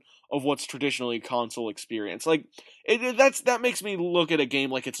approximation of what's traditionally a console experience. Like, that makes me look at a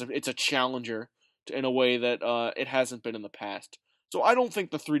game like it's a challenger in a way that it hasn't been in the past. So I don't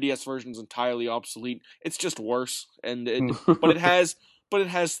think the 3DS version is entirely obsolete. It's just worse, but it has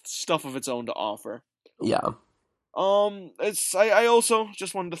stuff of its own to offer. Yeah. I also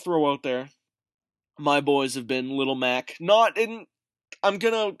just wanted to throw out there, my boys have been Little Mac. I'm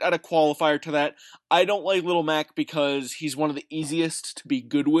gonna add a qualifier to that. I don't like Little Mac because he's one of the easiest to be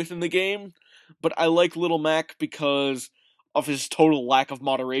good with in the game, but I like Little Mac because of his total lack of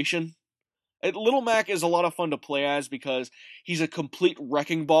moderation. Little Mac is a lot of fun to play as because he's a complete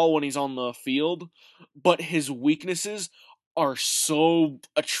wrecking ball when he's on the field, but his weaknesses are so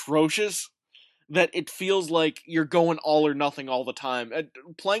atrocious that it feels like you're going all or nothing all the time.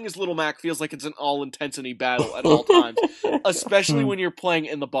 Playing as Little Mac feels like it's an all-intensity battle at all times, especially when you're playing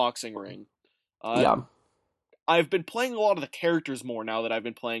in the boxing ring. Yeah. I've been playing a lot of the characters more now that I've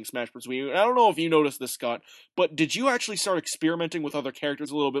been playing Smash Bros. Wii U. And I don't know if you noticed this, Scott, but did you actually start experimenting with other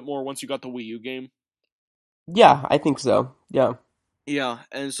characters a little bit more once you got the Wii U game? Yeah, I think so. Yeah. Yeah,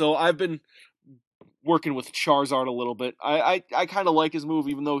 and so I've been working with Charizard a little bit. I kind of like his move,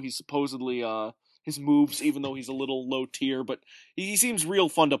 even though he's supposedly his moves, even though he's a little low tier, but he seems real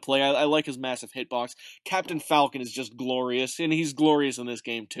fun to play. I like his massive hitbox. Captain Falcon is just glorious, and he's glorious in this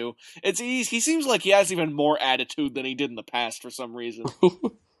game too. He seems like he has even more attitude than he did in the past for some reason.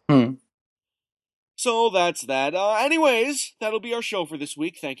 So that's that. Anyways, that'll be our show for this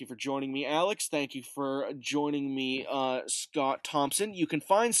week. Thank you for joining me, Alex. Thank you for joining me, Scott Thompson. You can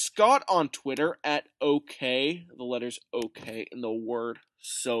find Scott on Twitter at OK, the letters OK, and the word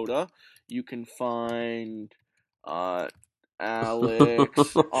soda. You can find Alex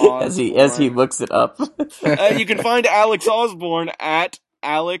Osborne. as he looks it up. You can find Alex Osborne at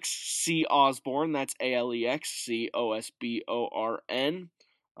Alex C. Osborne. That's AlexCosborn.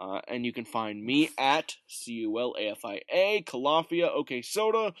 And you can find me at CULAFIA, Calafia, OK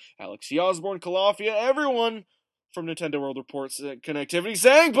Soda, Alex C. Osborne, Calafia, everyone from Nintendo World Reports Connectivity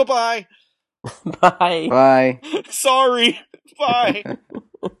saying bye-bye. Bye. Bye. Sorry. Bye.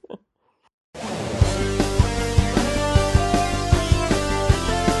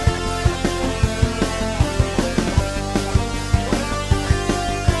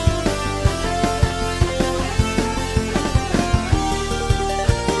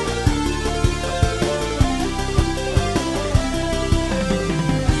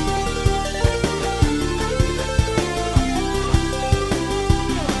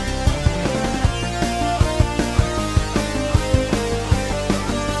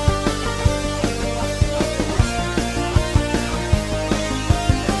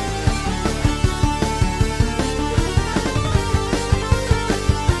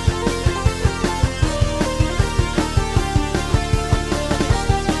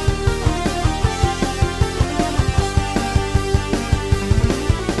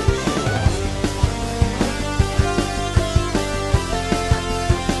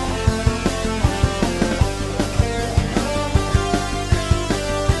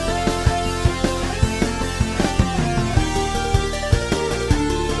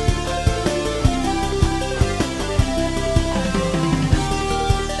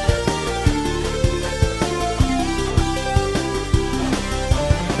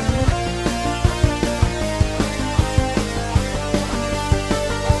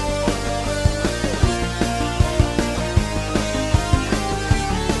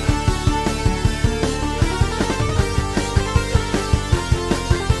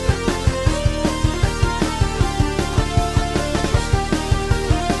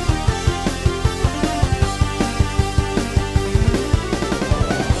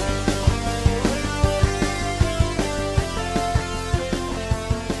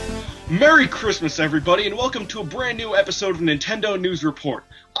 Merry Christmas, everybody, and welcome to a brand new episode of Nintendo News Report.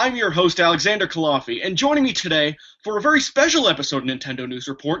 I'm your host, Alexander Kalafi, and joining me today for a very special episode of Nintendo News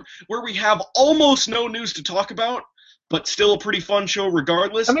Report, where we have almost no news to talk about, but still a pretty fun show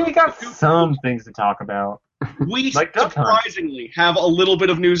regardless. I mean, we got some things to talk about. we Like Duck Hunt. surprisingly have a little bit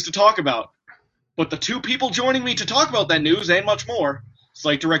of news to talk about. But the two people joining me to talk about that news and much more,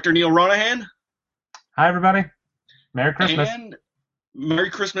 Slate director Neil Ronahan. Hi, everybody. Merry Christmas. And Merry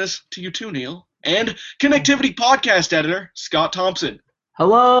Christmas to you too, Neil. And Connectivity podcast editor Scott Thompson.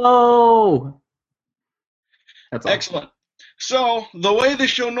 Hello. That's all. Excellent. So, the way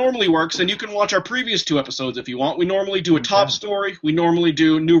this show normally works, and you can watch our previous 2 episodes if you want, we normally do a top story, we normally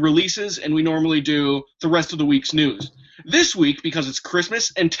do new releases, and we normally do the rest of the week's news. This week, because it's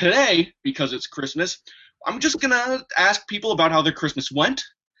Christmas, and today, because it's Christmas, I'm just going to ask people about how their Christmas went.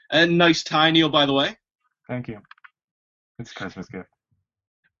 And nice tie, Neil, by the way. Thank you. It's a Christmas gift.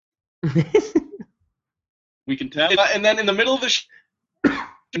 We can tell. And then in the middle of the show,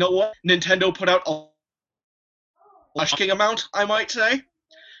 you know what? Nintendo put out a shocking amount, I might say.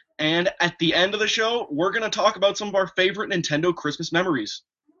 And at the end of the show, we're going to talk about some of our favorite Nintendo Christmas memories.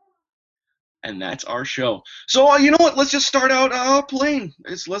 And that's our show. So, you know what? Let's just start out plain.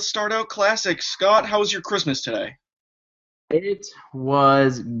 Let's start out classic. Scott, how was your Christmas today? It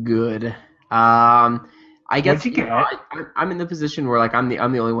was good. I guess I'm in the position where like I'm the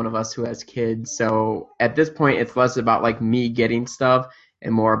only one of us who has kids. So at this point, it's less about like me getting stuff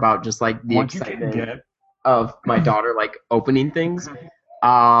and more about just like the excitement of my daughter like opening things.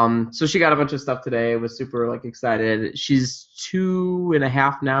 So she got a bunch of stuff today. Was super like excited. She's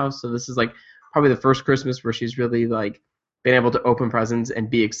 2.5 now, so this is like probably the first Christmas where she's really like been able to open presents and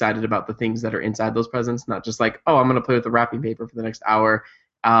be excited about the things that are inside those presents, not just like, oh, I'm gonna play with the wrapping paper for the next hour.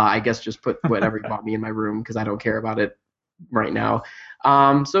 I guess just put whatever you bought me in my room because I don't care about it right now.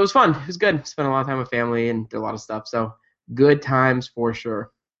 So it was fun. It was good. Spent a lot of time with family and did a lot of stuff. So good times for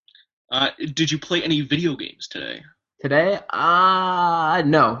sure. Did you play any video games today? Today?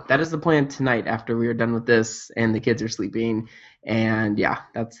 No. That is the plan tonight after we are done with this and the kids are sleeping. And yeah,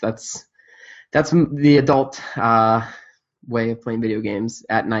 that's the adult way of playing video games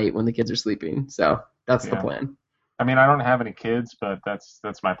at night when the kids are sleeping. So that's the plan. I mean, I don't have any kids, but that's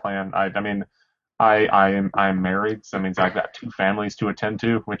my plan. I'm married, so that means I've got 2 families to attend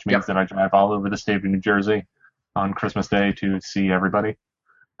to, which means that I drive all over the state of New Jersey on Christmas Day to see everybody.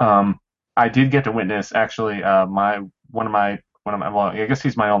 I did get to witness actually one of my well, I guess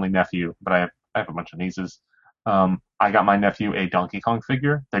he's my only nephew, but I have a bunch of nieces. I got my nephew a Donkey Kong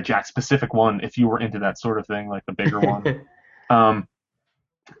figure, the Jack specific one, if you were into that sort of thing, like the bigger one.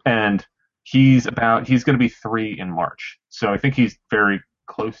 And he's going to be 3 in March, so I think he's very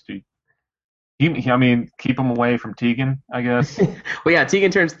close to. I mean, keep him away from Tegan, I guess. Well, yeah,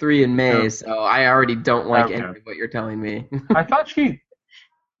 Tegan turns 3 in May, so I already don't like any of what you're telling me. I thought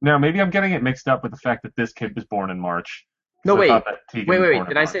No, maybe I'm getting it mixed up with the fact that this kid was born in March. No, wait. Wait.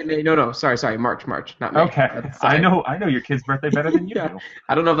 Did I say May? No. Sorry. March, not May. Okay. I know your kid's birthday better than you do.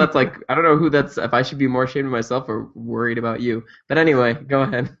 I don't know if that's like, I don't know who that's, if I should be more ashamed of myself or worried about you. But anyway, go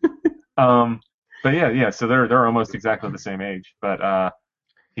ahead. But yeah. So they're almost exactly the same age. But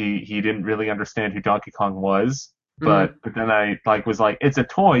he didn't really understand who Donkey Kong was. But then I was like, it's a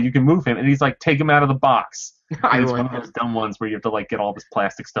toy, you can move him, and he's like, take him out of the box. And it's one of those dumb ones where you have to like get all this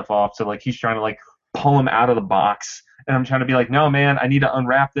plastic stuff off. So like he's trying to like pull him out of the box, and I'm trying to be like, no man, I need to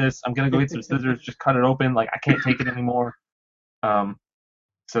unwrap this. I'm gonna go get some scissors, just cut it open. Like I can't take it anymore. So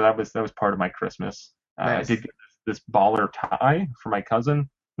that was part of my Christmas. Nice. I did get this baller tie for my cousin,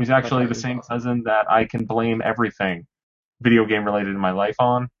 who's actually the same cousin that I can blame everything video game related in my life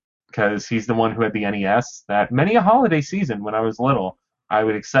on, because he's the one who had the NES that many a holiday season when I was little, I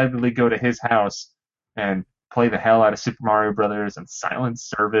would excitedly go to his house and play the hell out of Super Mario Brothers and Silent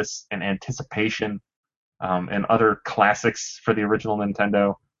Service and Anticipation and other classics for the original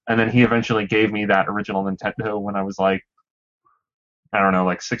Nintendo. And then he eventually gave me that original Nintendo when I was like, I don't know,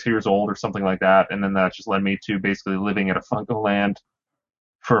 like 6 years old or something like that. And then that just led me to basically living at a Funko Land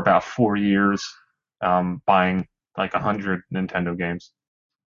for about 4 years, buying like 100 Nintendo games.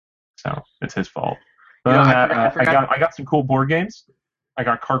 So it's his fault. But I got some cool board games. I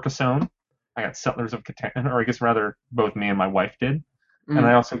got Carcassonne. I got Settlers of Catan, or I guess rather both me and my wife did. And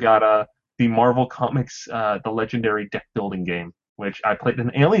I also got the Marvel Comics, the legendary deck building game, which I played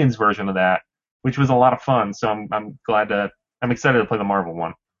an Aliens version of that, which was a lot of fun. So I'm excited to play the Marvel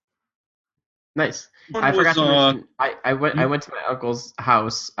one. Nice. I forgot to mention, I went to my uncle's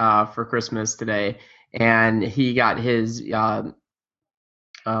house for Christmas today, and he got his daughters.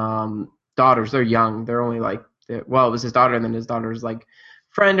 They're young. They're only like, it was his daughter, and then his daughter's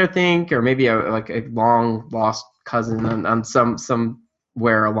friend, I think, or maybe a long lost cousin on some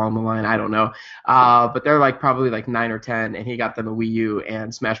where along the line, I don't know. But they're like probably like 9 or 10, and he got them a Wii U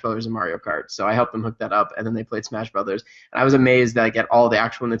and Smash Brothers and Mario Kart. So I helped them hook that up, and then they played Smash Brothers. And I was amazed that like at all the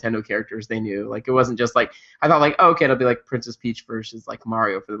actual Nintendo characters they knew. Like it wasn't just like I thought like, oh, okay, it'll be like Princess Peach versus like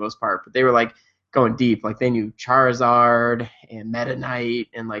Mario for the most part, but they were like going deep. Like they knew Charizard and Meta Knight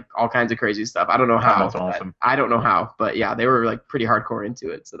and like all kinds of crazy stuff. I don't know how. That's awesome. I don't know how, but yeah, they were like pretty hardcore into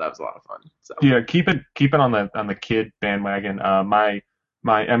it, so that was a lot of fun. So Yeah, keep it on the kid bandwagon.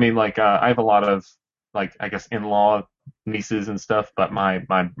 I mean, like, I have a lot of, like, I guess, in-law nieces and stuff, but my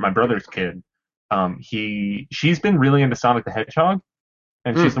brother's kid, she's been really into Sonic the Hedgehog,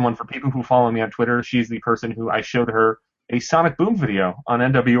 and she's the one, for people who follow me on Twitter, she's the person who I showed her a Sonic Boom video on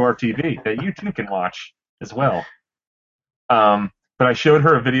NWR TV that you too can watch as well. But I showed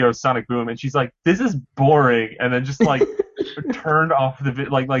her a video of Sonic Boom, and she's like, "This is boring," and then just like turned off the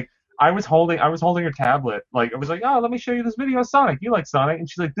like. I was holding her tablet. Like I was like, "Oh, let me show you this video of Sonic. You like Sonic?" And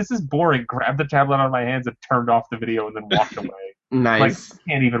she's like, "This is boring." Grabbed the tablet out of my hands and turned off the video, and then walked away. nice. Like,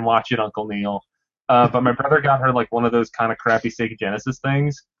 can't even watch it, Uncle Neil. But my brother got her like one of those kind of crappy Sega Genesis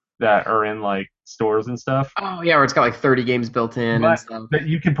things that are in like stores and stuff. Oh yeah, where it's got like 30 games built in and stuff. That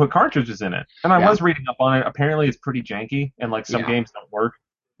you can put cartridges in it. And I Yeah. was reading up on it. Apparently it's pretty janky and like some Yeah. games don't work.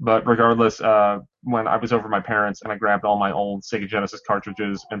 But regardless, when I was over my parents and I grabbed all my old Sega Genesis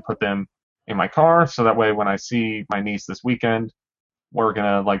cartridges and put them in my car, so that way when I see my niece this weekend, we're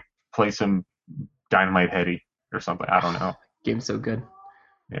gonna like play some Dynamite Heady or something. I don't know. Game's so good.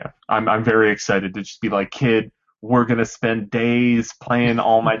 Yeah. I'm very excited to just be like, kid, we're gonna spend days playing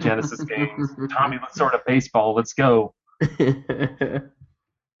all my Genesis games. Tommy, let's sort of baseball. Let's go.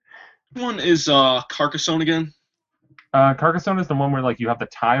 One is Carcassonne again. Carcassonne is the one where like you have the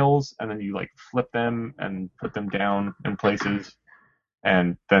tiles and then you like flip them and put them down in places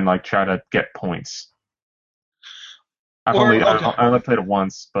and then like try to get points. I only played it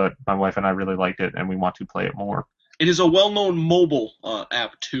once, but my wife and I really liked it and we want to play it more. It is a well-known mobile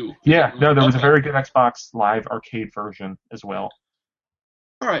app too. Yeah, no, there was a very good Xbox Live arcade version as well.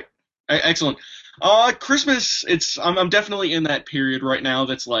 All right, excellent. Christmas. I'm definitely in that period right now.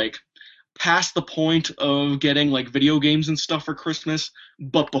 That's like past the point of getting like video games and stuff for Christmas,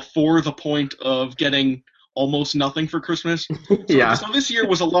 but before the point of getting almost nothing for Christmas. Yeah. So this year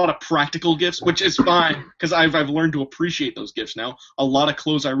was a lot of practical gifts, which is fine because I've learned to appreciate those gifts now. A lot of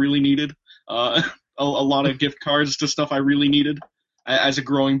clothes I really needed. A lot of gift cards to stuff I really needed as a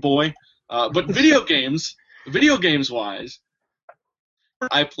growing boy. But video games wise,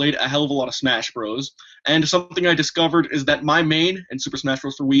 I played a hell of a lot of Smash Bros. And something I discovered is that my main in Super Smash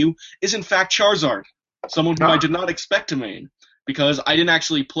Bros. For Wii U is in fact Charizard, someone who I did not expect to main because I didn't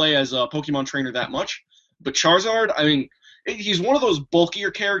actually play as a Pokemon trainer that much. But Charizard, I mean, he's one of those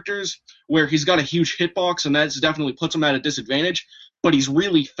bulkier characters where he's got a huge hitbox, and that definitely puts him at a disadvantage. But he's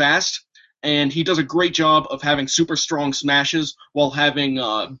really fast, and he does a great job of having super strong smashes while having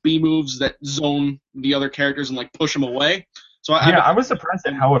B moves that zone the other characters and like push them away. So I was surprised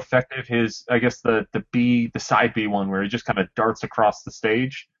at how effective his, I guess the side B one where he just kind of darts across the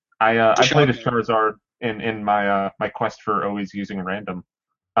stage. I played as Charizard in my my quest for always using random.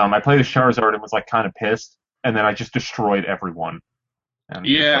 I played as Charizard and was like kind of pissed, and then I just destroyed everyone. And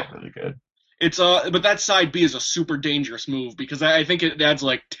it felt really good. It's but that side B is a super dangerous move because I think it adds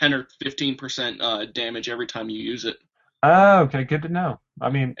like 10 or 15% damage every time you use it. Oh, okay, good to know. I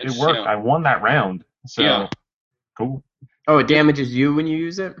mean, it worked. I won that round, so cool. Oh, it damages you when you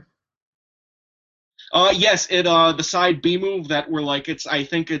use it? Yes, it the side B move that were like I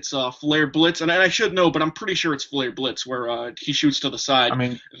think it's Flare Blitz, and I should know, but I'm pretty sure it's Flare Blitz where he shoots to the side. I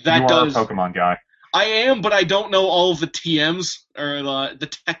mean, that you are a Pokemon guy. I am, but I don't know all of the TMs or the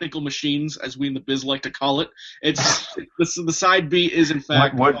technical machines, as we in the biz like to call it. It's the side B is in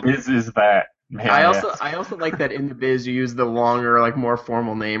fact. What biz is that? Man, I also like that in the biz you use the longer, like more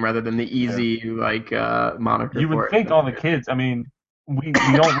formal name rather than the easy like moniker. You would think all the kids. I mean, we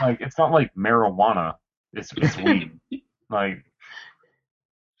don't like. It's not like marijuana. It's weed. Like,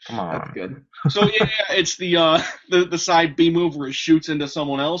 come on. That's good. So it's the side B move where it shoots into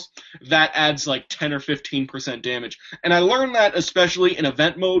someone else. That adds like 10 or 15% damage. And I learned that especially in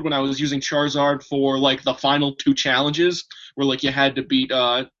event mode when I was using Charizard for like the final 2 challenges where like you had to beat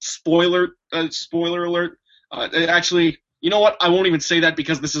spoiler alert. Actually, you know what? I won't even say that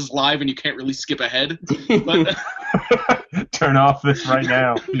because this is live and you can't really skip ahead. But turn off this right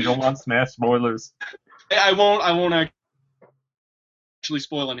now. You don't want Smash spoilers. I won't actually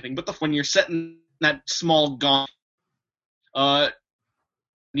spoil anything, but when you're setting that small gauntlet,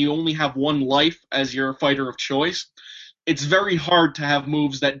 you only have 1 life as your fighter of choice, it's very hard to have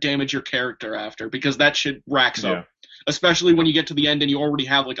moves that damage your character after, because that shit racks up. especially when you get to the end and you already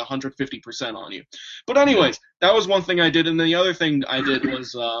have like 150% on you. But anyways, that was one thing I did, and then the other thing I did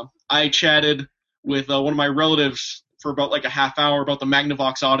was I chatted with one of my relatives for about like a half hour about the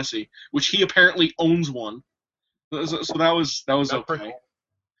Magnavox Odyssey, which he apparently owns one. So that was okay.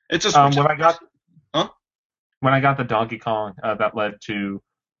 It's a when I got huh? when I got the Donkey Kong, that led to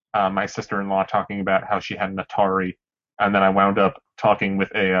my sister-in-law talking about how she had an Atari, and then I wound up talking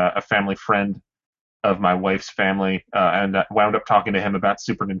with a family friend of my wife's family, and wound up talking to him about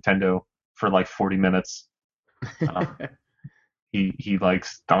Super Nintendo for like 40 minutes. He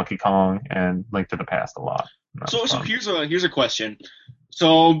likes Donkey Kong and Link to the Past a lot. So here's a question.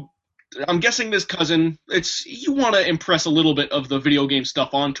 So I'm guessing this cousin, you want to impress a little bit of the video game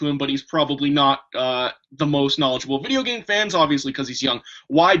stuff onto him, but he's probably not the most knowledgeable. Video game fans, obviously, because he's young.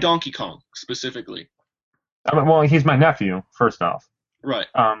 Why Donkey Kong specifically? Well, he's my nephew, first off. Right.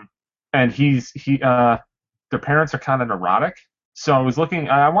 And their parents are kind of neurotic, so I was looking.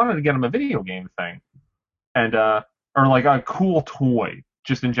 I wanted to get him a video game thing, and or like a cool toy,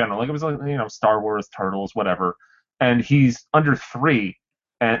 just in general. Like it was like Star Wars, Turtles, whatever. And he's under 3.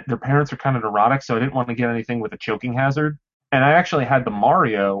 And their parents are kind of neurotic, so I didn't want to get anything with a choking hazard. And I actually had the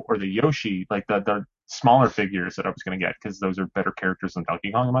Mario or the Yoshi, like the smaller figures that I was going to get, because those are better characters than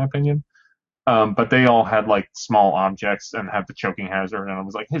Donkey Kong, in my opinion. But they all had like small objects and have the choking hazard, and I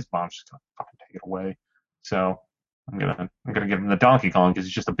was like, his mom's just gonna fucking take it away. So I'm gonna give him the Donkey Kong because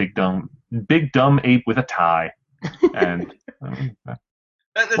he's just a big dumb ape with a tie. And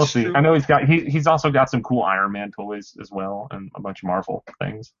we'll see. True. I know he's also got some cool Iron Man toys as well, and a bunch of Marvel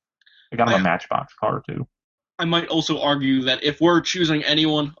things. I got him a Matchbox car too. I might also argue that if we're choosing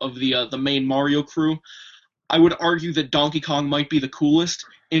anyone of the main Mario crew, I would argue that Donkey Kong might be the coolest,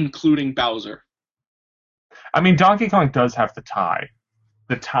 including Bowser. I mean, Donkey Kong does have the tie.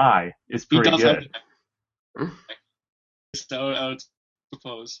 The tie is pretty good. So I would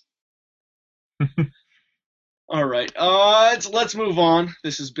suppose. All right, let's move on.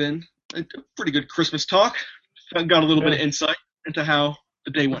 This has been a pretty good Christmas talk. I got a little bit of insight into how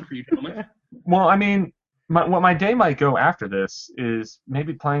the day went for you gentlemen. Well, I mean, what my day might go after this is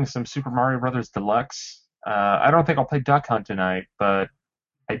maybe playing some Super Mario Brothers Deluxe. I don't think I'll play Duck Hunt tonight, but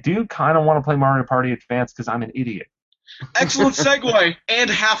I do kind of want to play Mario Party Advance because I'm an idiot. Excellent segue, and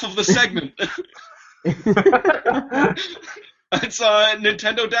half of the segment. It's a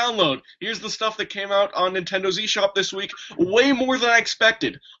Nintendo download. Here's the stuff that came out on Nintendo's eShop this week. Way more than I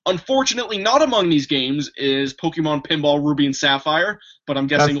expected. Unfortunately, not among these games is Pokemon Pinball Ruby and Sapphire, but I'm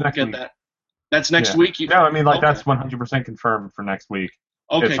guessing we'll get that. That's next week? No, I mean, that's 100% confirmed for next week.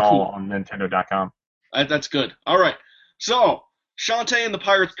 Okay, it's all on Nintendo.com. That's good. All right. So, Shantae and the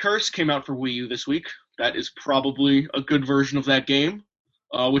Pirate's Curse came out for Wii U this week. That is probably a good version of that game,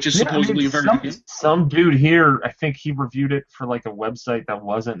 which is supposedly a very good game. Some dude here, I think he reviewed it for like a website that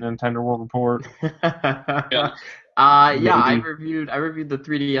wasn't Nintendo World Report. Yeah. I reviewed the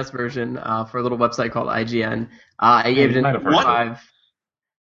 3DS version for a little website called IGN. I gave it a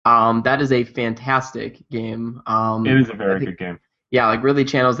 5. That is a fantastic game. It is a very good game. Yeah, like really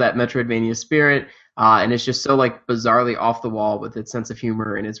channels that Metroidvania spirit, and it's just so like bizarrely off the wall with its sense of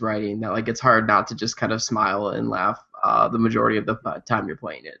humor and its writing that like it's hard not to just kind of smile and laugh the majority of the time you're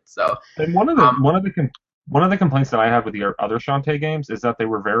playing it. So, and one of the complaints that I have with the other Shantae games is that they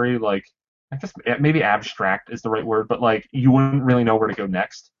were very like, I guess maybe abstract is the right word, but like you wouldn't really know where to go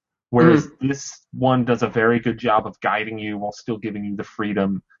next. Whereas this one does a very good job of guiding you while still giving you the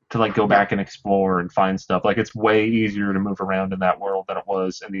freedom to like go back and explore and find stuff. Like it's way easier to move around in that world than it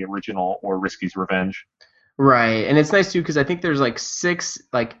was in the original or Risky's Revenge. Right, and it's nice too because I think there's like 6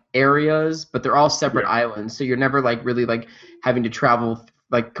 like areas, but they're all separate islands, so you're never like really like having to travel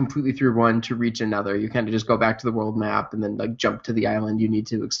like completely through one to reach another. You kind of just go back to the world map and then like jump to the island you need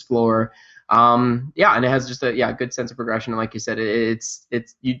to explore. And it has just a good sense of progression. And like you said, it's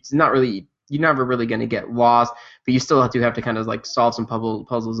not really, you're never really going to get lost, but you still have to kind of like solve some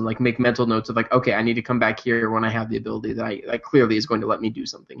puzzles and like make mental notes of like, okay, I need to come back here when I have the ability that I like clearly is going to let me do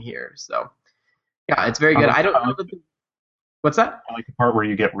something here. So yeah, it's very good. I don't know what's that? I like the part where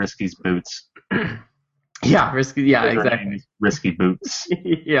you get Risky's boots. Yeah, Risky. Yeah, exactly. Risky boots.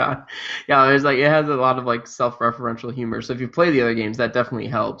 yeah. There's like it has a lot of like self-referential humor. So if you play the other games, that definitely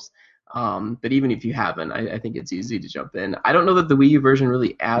helps. But even if you haven't, I think it's easy to jump in. I don't know that the Wii U version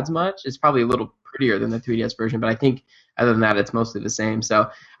really adds much. It's probably a little prettier than the 3DS version, but I think other than that, it's mostly the same. So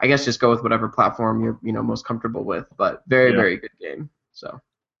I guess just go with whatever platform you're most comfortable with. But very, very good game. So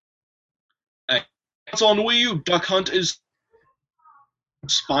that's on the Wii U. Duck Hunt is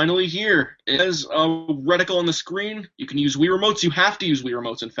It's finally here. It has a reticle on the screen. You can use Wii remotes. You have to use Wii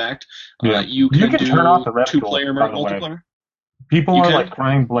remotes, in fact. Yeah. You You can can turn off do the reticule, two-player by the way. multiplayer. People You are can. like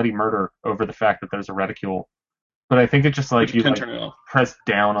crying bloody murder over the fact that there's a reticule. But I think it's just But like you you can like turn it off. press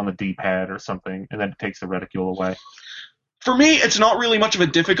down on the D-pad or something, and then it takes the reticule away. For me, it's not really much of a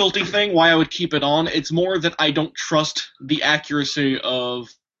difficulty thing, why I would keep it on. It's more that I don't trust the accuracy of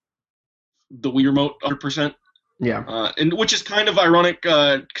the Wii Remote 100%. Yeah. And which is kind of ironic,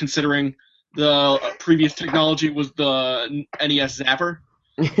 considering the previous technology was the NES Zapper.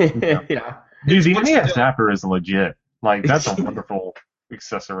 Yeah. Dude, the But NES still, Zapper is legit. Like, that's a wonderful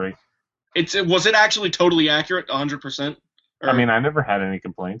accessory. was it actually totally accurate, 100%? I mean, I never had any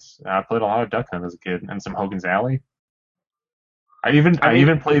complaints. I played a lot of Duck Hunt as a kid, and some Hogan's Alley. I I even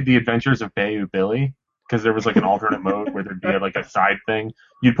mean, played the Adventures of Bayou Billy, because there was like an alternate mode where there'd be like a side thing.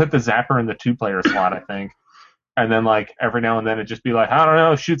 You'd put the Zapper in the 2-player slot, I think, and then like every now and then it'd just be like, I don't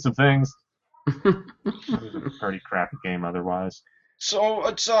know, shoot some things. It was a pretty crappy game otherwise. So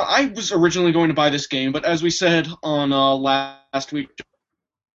I was originally going to buy this game, but as we said on last week,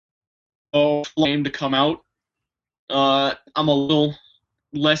 game to come out, I'm a little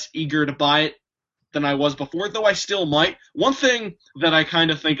less eager to buy it than I was before, though I still might. One thing that I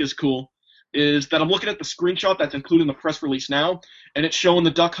kind of think is cool is that I'm looking at the screenshot that's included in the press release now, and it's showing the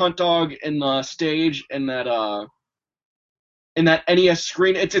Duck Hunt dog in the stage in that NES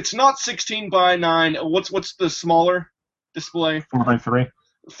screen. It's not 16 by 9. What's the smaller display? 4x3.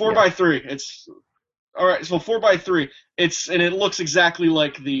 4 by 3. It's all right. So 4 by 3. It looks exactly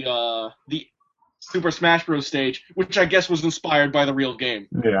like the Super Smash Bros. Stage, which I guess was inspired by the real game.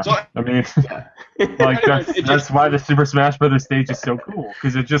 Yeah, So, I mean, yeah. like anyway, that's why the Super Smash Bros. Stage is so cool,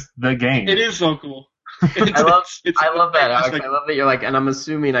 because it's just the game. It is so cool. I love that, Alex. I love that you're like, and I'm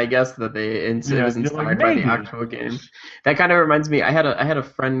assuming, I guess, that it was inspired by the actual game. That kind of reminds me. I had a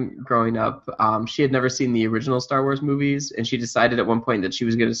friend growing up. She had never seen the original Star Wars movies, and she decided at one point that she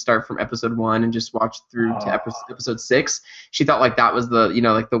was going to start from episode 1 and just watch through to episode 6. She thought like that was the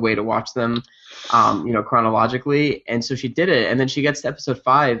like the way to watch them, chronologically. And so she did it, and then she gets to episode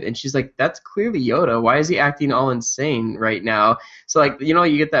 5, and she's like, "That's clearly Yoda. Why is he acting all insane right now?" So like,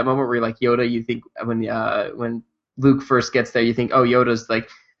 you get that moment where you're like Yoda. You think when Luke first gets there, you think, oh, Yoda's like,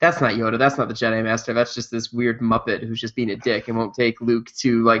 that's not Yoda. That's not the Jedi Master. That's just this weird Muppet who's just being a dick and won't take Luke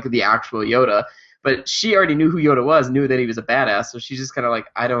to like the actual Yoda. But she already knew who Yoda was, knew that he was a badass. So she's just kind of like,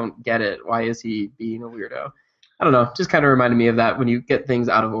 I don't get it. Why is he being a weirdo? I don't know. Just kind of reminded me of that when you get things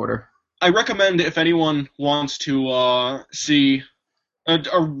out of order. I recommend if anyone wants to see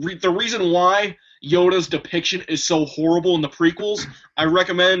the reason why Yoda's depiction is so horrible in the prequels, I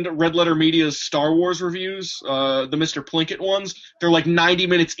recommend Red Letter Media's Star Wars reviews, the Mr. Plinkett ones. They're like 90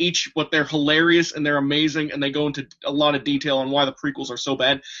 minutes each, but they're hilarious and they're amazing, and they go into a lot of detail on why the prequels are so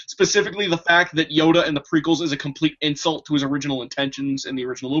bad. Specifically, the fact that Yoda in the prequels is a complete insult to his original intentions in the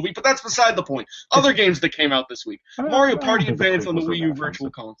original movie, but that's beside the point. Other games that came out this week. Mario Party Advance on the Wii U Virtual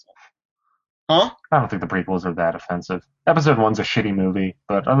Console. Huh? I don't think the prequels are that offensive. Episode 1's a shitty movie,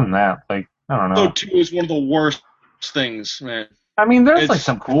 but other than that, like, I don't know. Episode 2 is one of the worst things, man. I mean, there's like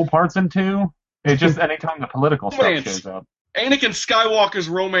some cool parts in 2. It's just anytime the political stuff shows up. Anakin Skywalker's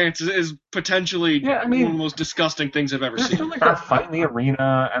romance is potentially one of the most disgusting things I've ever seen. Still, like, that fight in the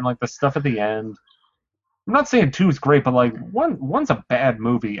arena and like the stuff at the end. I'm not saying 2 is great, but like one's a bad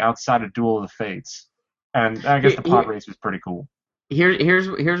movie outside of Duel of the Fates, and I guess the pod race was pretty cool. Here's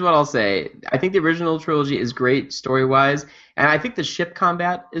what I'll say. I think the original trilogy is great story-wise, and I think the ship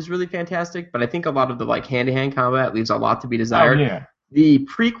combat is really fantastic, but I think a lot of the like hand-to-hand combat leaves a lot to be desired. Oh, yeah. The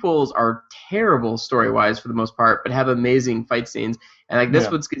prequels are terrible story-wise for the most part, but have amazing fight scenes. And like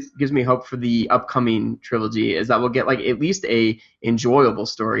this what gives me hope for the upcoming trilogy is that we'll get like at least a enjoyable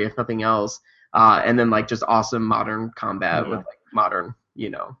story, if nothing else, and then like just awesome modern combat with like modern,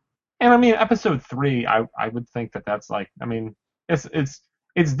 And I mean, episode 3, I would think that's like, I mean,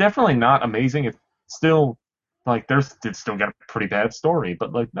 it's definitely not amazing. It's still like it's still got a pretty bad story,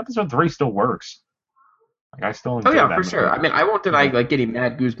 but like episode 3 still works. Like I still enjoy that. Oh yeah, for sure. I mean, I won't deny like getting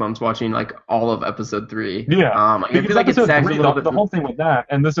mad goosebumps watching like all of episode 3. Yeah, I feel like episode 3, the whole thing with that,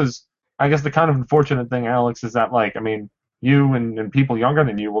 and this is, I guess, the kind of unfortunate thing, Alex, is that like, I mean, you and people younger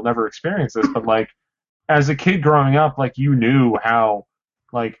than you will never experience this, but like as a kid growing up, like you knew how.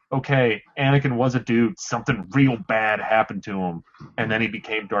 Like, okay, Anakin was a dude, something real bad happened to him, and then he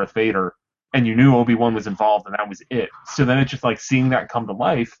became Darth Vader, and you knew Obi-Wan was involved, and that was it. So then it's just like seeing that come to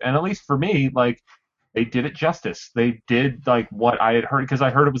life, and at least for me, like, they did it justice. They did, like, what I had heard, because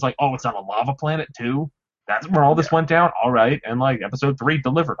I heard it was like, oh, it's on a lava planet, too? That's where all this went down? All right, and, like, episode 3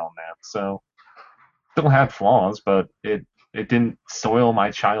 delivered on that, so still had flaws, but it it didn't soil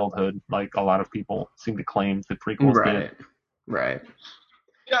my childhood like a lot of people seem to claim the prequels did. Right.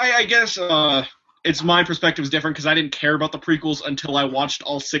 Yeah, I guess it's my perspective is different because I didn't care about the prequels until I watched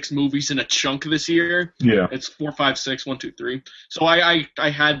all 6 movies in a chunk this year. Yeah. It's 4, 5, 6, 1, 2, 3. So I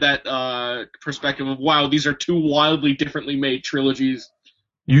had that perspective of, wow, these are 2 wildly differently made trilogies.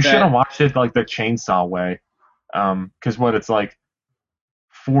 You should have watched it like the Chainsaw way. Because it's like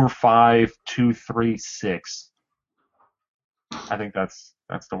 4, 5, 2, 3, 6. I think that's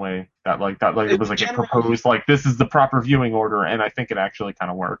the way that it was like it proposed like this is the proper viewing order, and I think it actually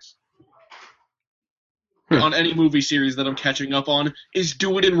kind of works. On any movie series that I'm catching up on is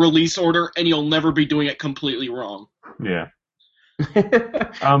do it in release order, and you'll never be doing it completely wrong. Yeah.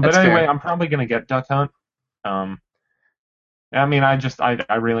 But anyway, I'm probably gonna get Duck Hunt. I mean,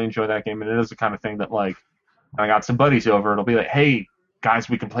 I really enjoy that game, and it is the kind of thing that like when I got some buddies over, it'll be like, hey guys,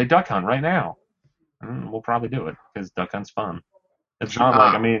 we can play Duck Hunt right now. And we'll probably do it because Duck Hunt's fun. It's not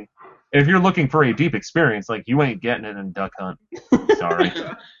like, I mean, if you're looking for a deep experience, like you ain't getting it in Duck Hunt. Sorry.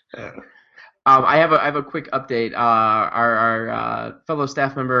 I have a quick update. Our fellow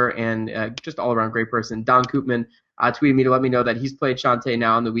staff member and just all around great person, Don Koopman, tweeted me to let me know that he's played Shantae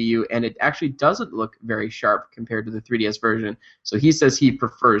now on the Wii U, and it actually doesn't look very sharp compared to the 3DS version. So he says he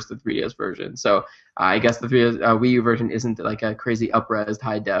prefers the 3DS version. So I guess the Wii U version isn't like a crazy up-resed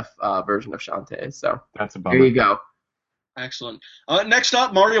high-def version of Shantae. So that's a bummer. There you go. Excellent. Next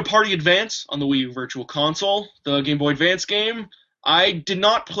up, Mario Party Advance on the Wii U Virtual Console, the Game Boy Advance game. I did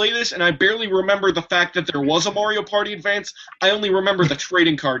not play this, and I barely remember the fact that there was a Mario Party Advance. I only remember the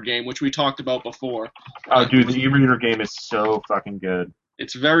trading card game, which we talked about before. Oh, dude, the e-reader game is so fucking good.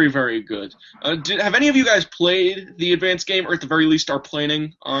 It's very, very good. Have any of you guys played the Advance game, or at the very least are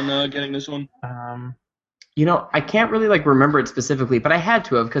planning on getting this one? You know, I can't really like remember it specifically, but I had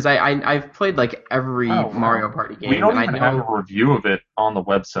to have because I've played like every Mario Party game. We don't even have a review of it on the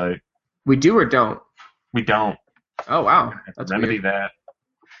website. We do or don't? We don't. Oh wow, that's remedy weird. that.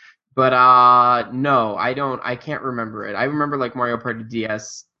 But no, I don't. I can't remember it. I remember like Mario Party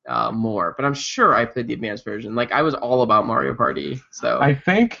DS more, but I'm sure I played the advanced version. Like I was all about Mario Party. So I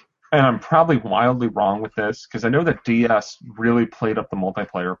think, and I'm probably wildly wrong with this because I know that DS really played up the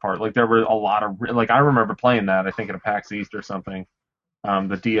multiplayer part. Like there were a lot of I remember playing that. I think at a PAX East or something.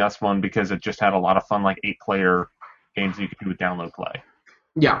 The DS one because it just had a lot of fun, like 8-player games you could do with download play.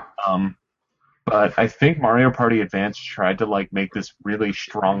 Yeah. But I think Mario Party Advance tried to like make this really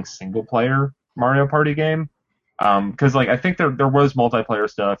strong single-player Mario Party game. Because like I think there was multiplayer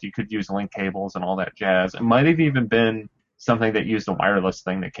stuff. You could use link cables and all that jazz. It might have even been something that used a wireless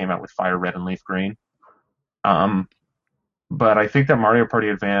thing that came out with Fire Red and Leaf Green. But I think that Mario Party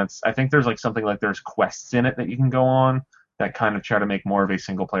Advance, I think there's like something like there's quests in it that you can go on that kind of try to make more of a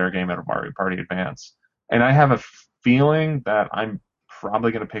single-player game out of Mario Party Advance. And I have a feeling that I'm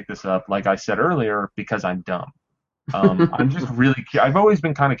probably going to pick this up, like I said earlier, because I'm dumb. I'm just really I've always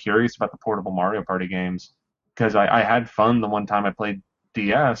been kind of curious about the portable Mario Party games because I had fun the one time I played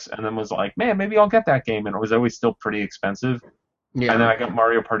DS and then was like, man, maybe I'll get that game, and it was always still pretty expensive. Yeah. And then I got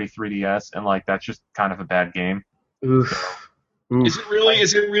Mario Party 3DS, and like that's just kind of a bad game. Oof. Is it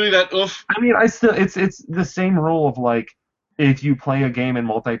really that oof? I mean, it's the same rule of like, if you play a game in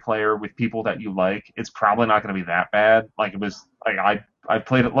multiplayer with people that you like, it's probably not going to be that bad. Like it was, like I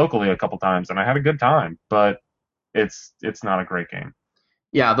played it locally a couple times and I had a good time, but it's not a great game.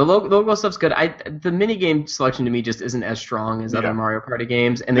 Yeah, the local stuff's good. The minigame selection to me just isn't as strong as other Mario Party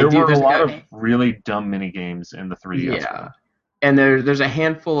games, and there's a lot of really dumb minigames in the 3DS. Yeah. And there's a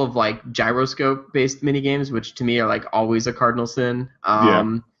handful of like gyroscope based minigames, which to me are like always a cardinal sin.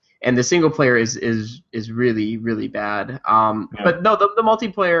 And the single player is really, really bad. But no, the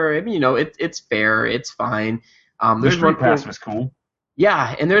multiplayer, I mean, it's fair, it's fine. The Street Pass was cool.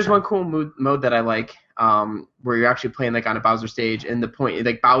 Yeah, and there's one cool mode that I like, where you're actually playing like on a Bowser stage, and the point,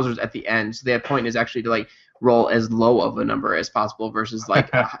 like Bowser's at the end, so the point is actually to like roll as low of a number as possible versus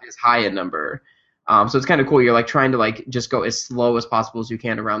like as high a number. So it's kind of cool. You're like trying to like just go as slow as possible as you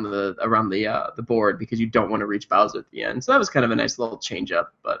can around the board because you don't want to reach Bowser at the end. So that was kind of a nice little change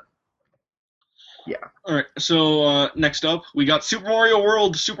up, but yeah. All right. So next up, we got Super Mario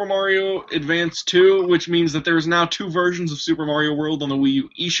World, Super Mario Advance 2, which means that there's now 2 versions of Super Mario World on the Wii U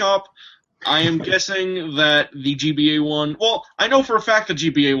eShop. I am guessing that the GBA one. Well, I know for a fact the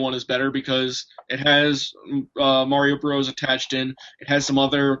GBA one is better because it has Mario Bros. Attached in. It has some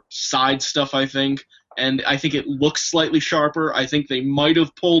other side stuff, I think, and I think it looks slightly sharper. I think they might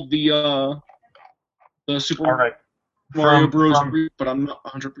have pulled the Super Mario Bros. Route, but I'm not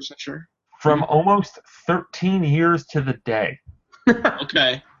 100% sure. From almost 13 years to the day.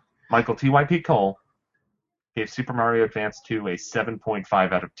 Okay. Michael T.Y.P. Cole gave Super Mario Advance 2 a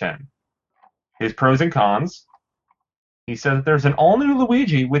 7.5 out of 10. His pros and cons. He said that there's an all-new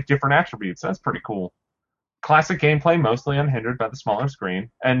Luigi with different attributes. That's pretty cool. Classic gameplay, mostly unhindered by the smaller screen,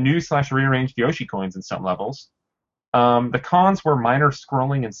 and new/rearranged Yoshi coins in some levels. The cons were minor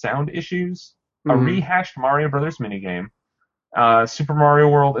scrolling and sound issues, a rehashed Mario Brothers minigame. Super Mario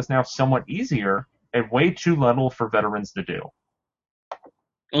World is now somewhat easier and way too little for veterans to do.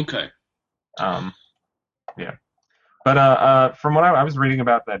 Okay. Yeah. But from what I was reading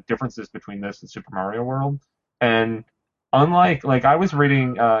about the differences between this and Super Mario World, and unlike, like, I was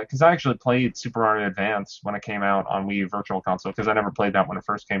reading, because I actually played Super Mario Advance when it came out on Wii U Virtual Console, because I never played that when it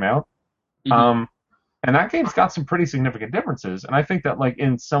first came out. And that game's got some pretty significant differences, and I think that, like,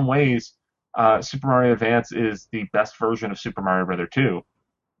 in some ways, Super Mario Advance is the best version of Super Mario Bros. 2.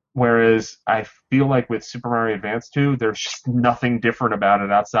 Whereas I feel like with Super Mario Advance 2, there's just nothing different about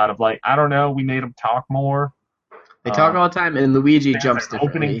it outside of, like, I don't know, we made them talk more. They talk all the time, and Luigi jumps differently.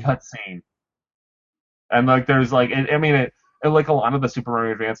 Opening cutscene. And, like, there's, like, like a lot of the Super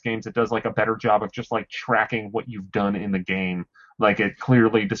Mario Advance games, it does, like, a better job of just, like, tracking what you've done in the game. Like, it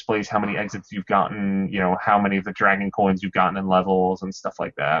clearly displays how many exits you've gotten, you know, how many of the Dragon Coins you've gotten in levels and stuff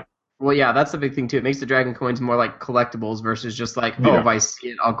like that. Well, yeah, that's the big thing, too. It makes the Dragon Coins more like collectibles versus just like, if I see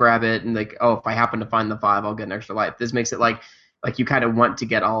it, I'll grab it, and, like, if I happen to find the 5, I'll get an extra life. This makes it like you kind of want to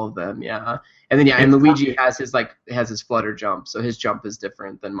get all of them, yeah. And then, and Luigi has his flutter jump, so his jump is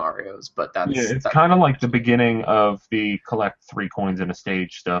different than Mario's, but it's kind of like the beginning of the collect 3 coins in a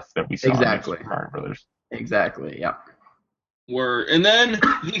stage stuff that we saw in Super Mario Brothers. Exactly, yeah. And then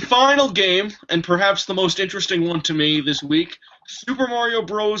the final game, and perhaps the most interesting one to me this week, Super Mario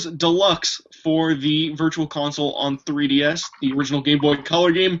Bros. Deluxe for the Virtual Console on 3DS, the original Game Boy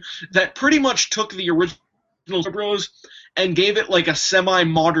Color game that pretty much took the original Super Bros. And gave it like a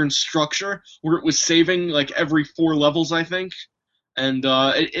semi-modern structure where it was saving like every 4 levels, I think. And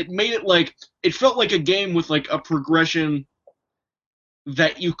it made it like, it felt like a game with like a progression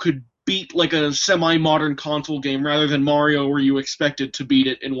that you could beat like a semi-modern console game rather than Mario where you expected to beat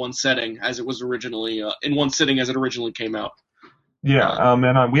it in one setting as it was originally, in one sitting as it originally came out. Yeah,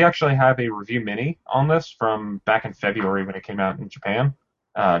 and we actually have a review mini on this from back in February when it came out in Japan.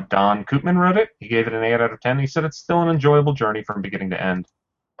 Don Koopman wrote it. He gave it an 8 out of 10. He said it's still an enjoyable journey from beginning to end.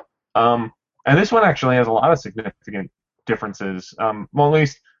 And this one actually has a lot of significant differences. Well, at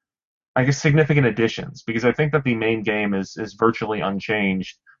least, I guess, significant additions, because I think that the main game is virtually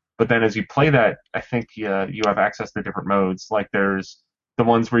unchanged. But then as you play that, I think you have access to different modes. Like there's the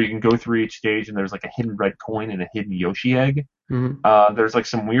ones where you can go through each stage and there's like a hidden red coin and a hidden Yoshi egg. There's like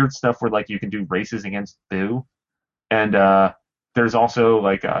some weird stuff where like you can do races against Boo. And there's also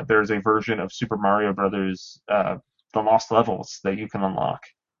like there's a version of Super Mario Brothers, the Lost Levels that you can unlock,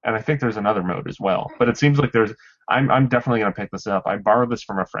 and I think there's another mode as well. But it seems like I'm definitely gonna pick this up. I borrowed this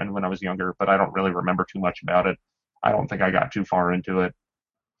from a friend when I was younger, but I don't really remember too much about it. I don't think I got too far into it.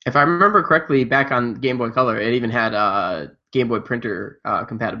 If I remember correctly, back on Game Boy Color, it even had Game Boy printer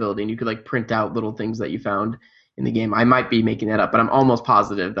compatibility, and you could like print out little things that you found in the game. I might be making that up, but I'm almost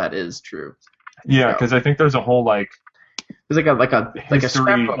positive that is true. Yeah, because I think there's a whole like. There's like a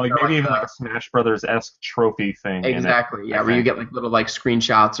history, like maybe even like a Smash Brothers-esque trophy thing. Exactly, yeah, where you get like little like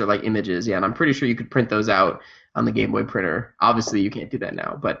screenshots or like images, yeah, and I'm pretty sure you could print those out on the Game Boy printer. Obviously, you can't do that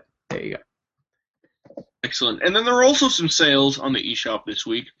now, but there you go. Excellent. And then there are also some sales on the eShop this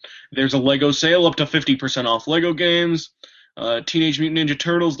week. There's a Lego sale up to 50% off Lego games. Teenage Mutant Ninja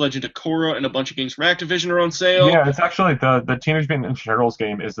Turtles, Legend of Korra, and a bunch of games from Activision are on sale. Yeah, it's actually the Teenage Mutant Ninja Turtles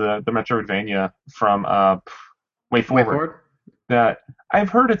game is the Metroidvania from Way Forward. That I've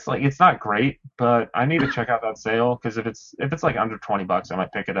heard it's not great, but I need to check out that sale because if it's like under $20, I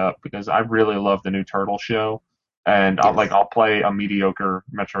might pick it up because I really love the new Turtle show, and I'll play a mediocre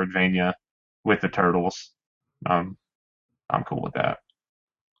Metroidvania with the Turtles. I'm cool with that.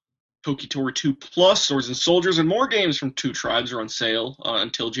 Tokitori 2 Plus, Swords and Soldiers, and more games from Two Tribes are on sale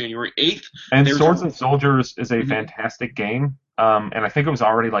until January 8th. And Swords and Soldiers is a fantastic game, and I think it was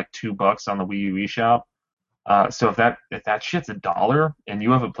already like $2 on the Wii U eShop. So if that shit's $1 and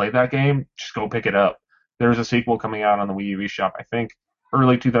you haven't played that game, just go pick it up. There's a sequel coming out on the Wii U eShop, I think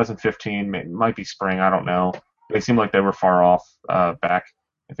early 2015, might be spring, I don't know. They seem like they were far off back.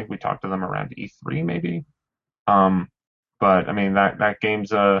 I think we talked to them around E3 maybe. But I mean that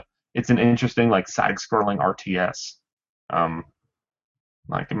game's it's an interesting like side-scrolling RTS.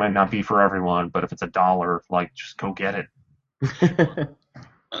 Like it might not be for everyone, but if it's $1, like just go get it.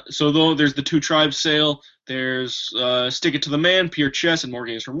 So though there's the Two Tribes sale, There's Stick It to the Man, Pure Chess, and more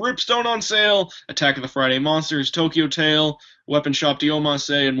games from Ripstone on sale. Attack of the Friday Monsters, Tokyo Tale, Weapon Shop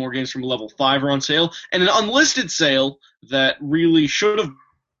Diomase, and more games from Level 5 are on sale. And an unlisted sale that really should have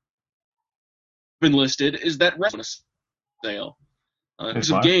been listed is that rest sale.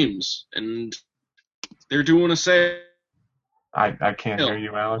 Because of games, and they're doing a sale. I can't hear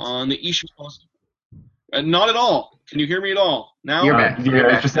you, Alex. On the eShop. Not at all. Can you hear me at all? Now? You're back. You're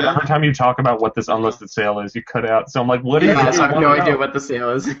back. Just every time you talk about what this unlisted sale is, you cut out. So I'm like, what is this? I have no idea what the sale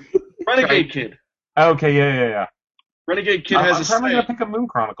is. Renegade Kid. Okay, yeah. Renegade Kid has a sale. I'm probably going to pick up Moon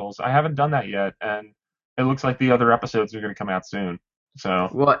Chronicles. I haven't done that yet, and it looks like the other episodes are going to come out soon. So.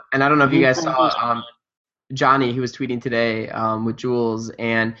 Well, and I don't know if you guys saw Johnny, who was tweeting today with Jules,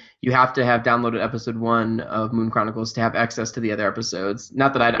 and you have to have downloaded episode 1 of Moon Chronicles to have access to the other episodes.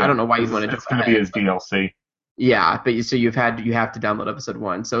 Not that I don't know why you'd want to do it. It's going to be his DLC. Yeah, but you have to download episode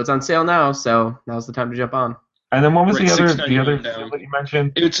 1, so it's on sale now. So now's the time to jump on. And then what was the other sale that you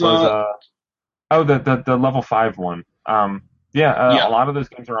mentioned? It's the level 5 one. A lot of those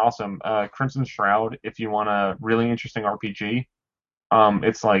games are awesome. Crimson Shroud, if you want a really interesting RPG.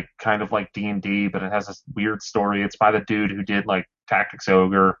 It's like kind of like D&D, but it has this weird story. It's by the dude who did like Tactics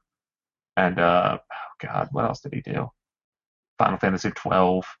Ogre, and what else did he do? Final Fantasy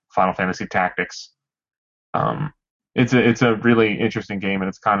 12, Final Fantasy Tactics. It's a really interesting game, and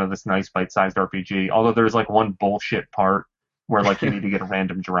it's kind of this nice bite-sized RPG. Although there's like one bullshit part where like you need to get a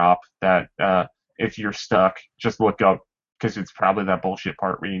random drop that if you're stuck, just look up because it's probably that bullshit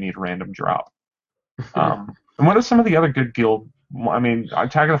part where you need a random drop. And what are some of the other good guild? I mean,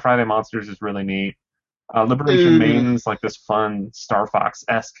 Attack of the Friday Monsters is really neat. Liberation Main's like this fun Star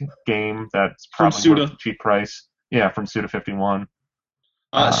Fox-esque game that's probably worth a cheap price. Yeah, from Suda51.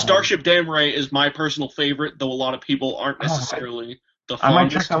 Starship Damray is my personal favorite, though a lot of people aren't necessarily the fondest. I might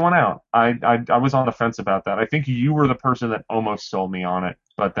check that one out. I was on the fence about that. I think you were the person that almost sold me on it,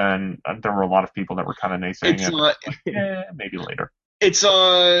 but then there were a lot of people that were kind of naysaying it. Maybe later. It's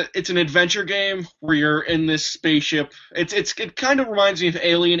an adventure game where you're in this spaceship. It kind of reminds me of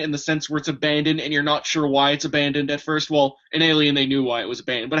Alien in the sense where it's abandoned and you're not sure why it's abandoned at first. Well, in Alien they knew why it was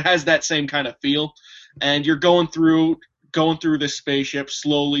abandoned, but it has that same kind of feel. And you're going through this spaceship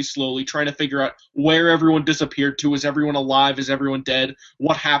slowly, trying to figure out where everyone disappeared to. Is everyone alive? Is everyone dead?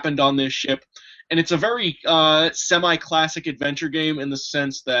 What happened on this ship? And it's a very semi-classic adventure game in the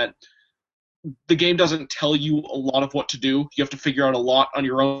sense that the game doesn't tell you a lot of what to do. You have to figure out a lot on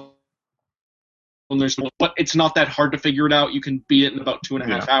your own. But it's not that hard to figure it out. You can beat it in about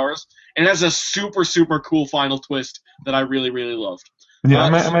 2.5 hours. And it has a super, super cool final twist that I really, really loved. Yeah,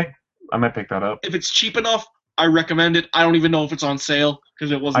 I might pick that up. If it's cheap enough, I recommend it. I don't even know if it's on sale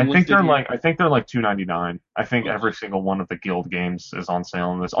because it wasn't. I think they're like $2.99. I think every single one of the Guild games is on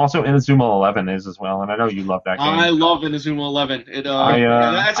sale in this. Also, Inazuma 11 is as well, and I know you love that game. I love Inazuma 11.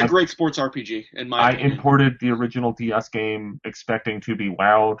 That's a great sports RPG in my opinion. I imported the original DS game expecting to be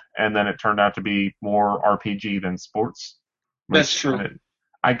wowed, and then it turned out to be more RPG than sports. That's true.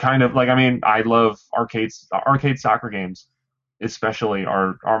 I kind of I love arcade soccer games, especially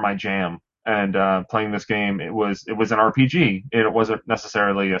are my jam. And playing this game, it was an RPG. It wasn't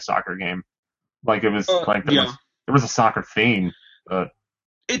necessarily a soccer game. Like it was there was a soccer theme, but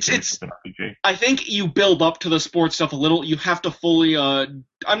it's an RPG. I think you build up to the sports stuff a little. You have to fully. I'm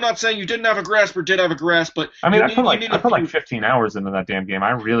not saying you didn't have a grasp or did have a grasp, but I mean, I put like 15 hours into that damn game. I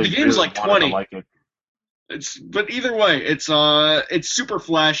really the game's really like 20. To like it. But either way, it's super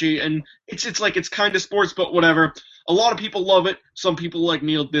flashy and it's kind of sports, but whatever. A lot of people love it. Some people like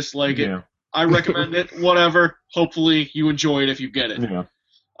me dislike it. I recommend it. Whatever. Hopefully you enjoy it if you get it.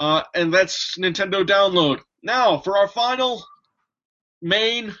 Yeah. And that's Nintendo Download. Now for our final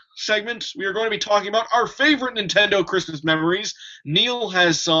main segment, we are going to be talking about our favorite Nintendo Christmas memories. Neil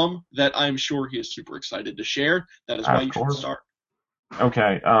has some that I'm sure he is super excited to share. That is why you should start.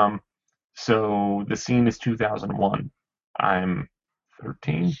 Okay. So the scene is 2001. I'm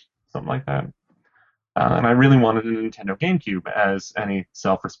 13, something like that. And I really wanted a Nintendo GameCube, as any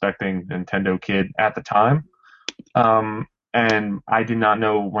self-respecting Nintendo kid at the time. And I did not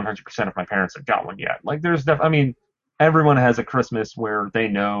know 100% if my parents had got one yet. Like, everyone has a Christmas where they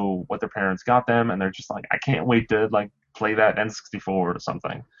know what their parents got them, and they're just like, I can't wait to play that N64 or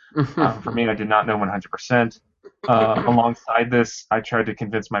something. For me, I did not know 100%. Alongside this, I tried to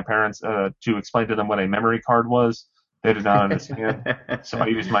convince my parents to explain to them what a memory card was. They did not understand. So I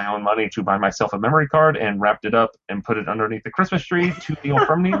used my own money to buy myself a memory card and wrapped it up and put it underneath the Christmas tree to Neil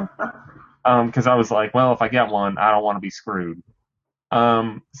from Neil. Because I was like, well, if I get one, I don't want to be screwed.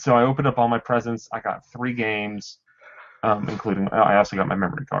 So I opened up all my presents. I got 3 games, including I also got my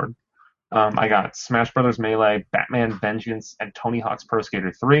memory card. I got Smash Brothers Melee, Batman Vengeance, and Tony Hawk's Pro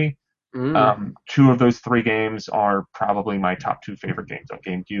Skater 3. Two of those three games are probably my top two favorite games on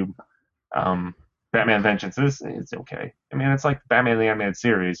GameCube. Batman Vengeance is okay. I mean, it's like Batman the Animated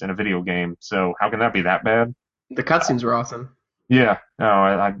Series in a video game, so how can that be that bad? The cutscenes were awesome. Yeah.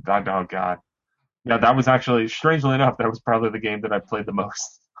 No, oh god. Yeah, that was actually, strangely enough, that was probably the game that I played the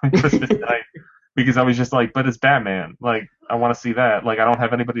most on Christmas night. Because I was just like, but it's Batman. Like, I want to see that. Like, I don't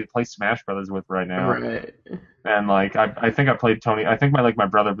have anybody to play Smash Brothers with right now. Right. And like, I think I played Tony. I think my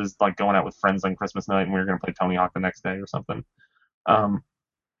brother was like going out with friends on Christmas night, and we were gonna play Tony Hawk the next day or something. Um,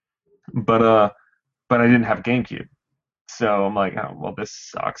 but I didn't have a GameCube, so I'm like, oh well, this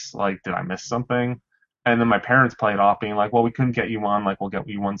sucks. Like, did I miss something? And then my parents played off, being like, well, we couldn't get you one. Like, we'll get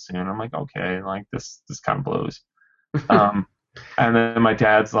you one soon. I'm like, okay, like this kind of blows. And then my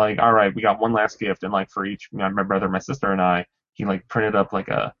dad's like, all right, we got one last gift, and like for each, my brother, my sister, and I, he like printed up like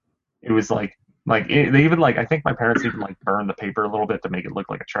it was they even like, I think my parents even like burned the paper a little bit to make it look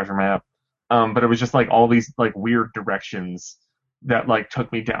like a treasure map. But it was just like all these like weird directions that like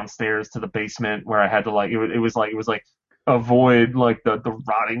took me downstairs to the basement where I had to like, it was like avoid like the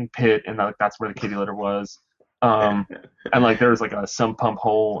rotting pit, and like that's where the kitty litter was. And like there was like a sump pump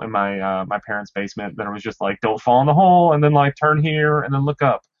hole in my parents' basement that it was just like, don't fall in the hole, and then like turn here and then look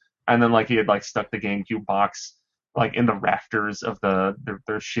up. And then like he had like stuck the GameCube box like in the rafters of their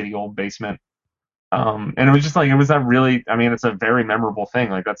shitty old basement. And it was just like, it was that really, I mean, it's a very memorable thing.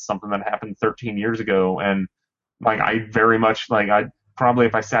 Like that's something that happened 13 years ago, and like I very much like, I probably,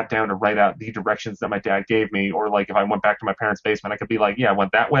 if I sat down to write out the directions that my dad gave me, or like if I went back to my parents' basement, I could be like, yeah, I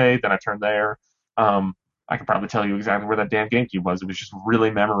went that way, then I turned there. I could probably tell you exactly where that damn GameCube was. It was just really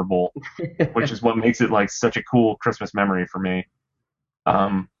memorable, which is what makes it like such a cool Christmas memory for me.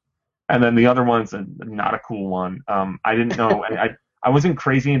 And then the other one's not a cool one. I didn't know. I wasn't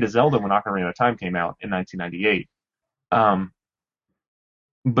crazy into Zelda when Ocarina of Time came out in 1998.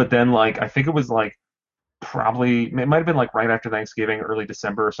 But then like I think it was like probably, it might have been like right after Thanksgiving, early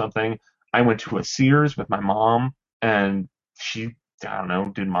December or something. I went to a Sears with my mom, and she, I don't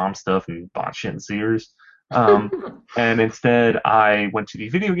know, did mom stuff and bought shit in Sears. And instead I went to the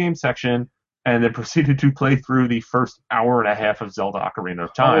video game section and then proceeded to play through the first hour and a half of Zelda Ocarina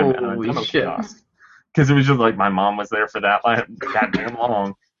of Time. Holy shit. Because it was just like my mom was there for that goddamn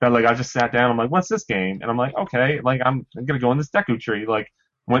long. That like I just sat down, I'm like, what's this game? And I'm like, okay, like I'm gonna go in this Deku Tree. Like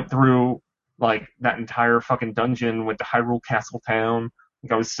went through like that entire fucking dungeon, went to Hyrule Castle Town.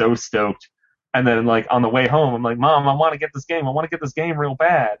 Like I was so stoked. And then like on the way home, I'm like, Mom, I want to get this game. I want to get this game real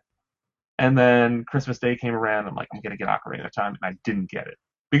bad. And then Christmas Day came around. I'm like, I'm gonna get Ocarina of Time, and I didn't get it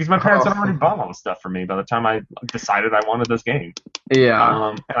because my parents had already bought all the stuff for me by the time I decided I wanted this game. Yeah.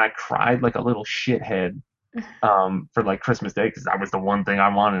 And I cried like a little shithead for like Christmas Day because that was the one thing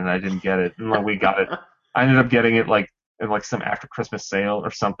I wanted and I didn't get it. And like we got it. I ended up getting it like in like some after Christmas sale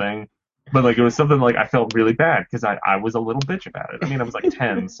or something. But like it was something like I felt really bad because I was a little bitch about it. I mean, I was like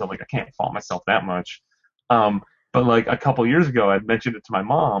 10, so like I can't fault myself that much. But like a couple years ago, I mentioned it to my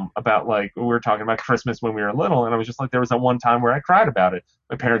mom about like we were talking about Christmas when we were little, and I was just like, there was that one time where I cried about it.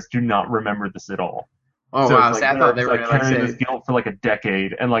 My parents do not remember this at all. Oh so wow! Like, See, I thought they were like carrying this guilt for like a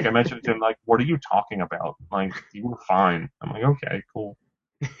decade, and like I mentioned it to him, like, what are you talking about? Like you were fine. I'm like, okay, cool.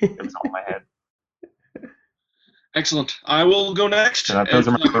 It was all in my head. Excellent. I will go next. Those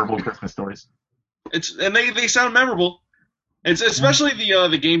are my memorable Christmas stories. And they sound memorable. It's especially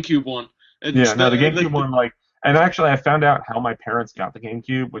the GameCube one. The GameCube one, like, and actually I found out how my parents got the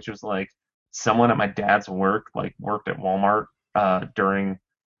GameCube, which was like someone at my dad's work, like worked at Walmart during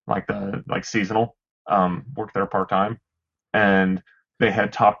like the like seasonal, worked there part time, and they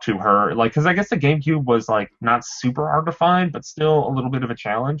had talked to her, like, because I guess the GameCube was like not super hard to find, but still a little bit of a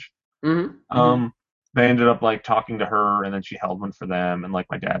challenge. They ended up like talking to her, and then she held one for them, and like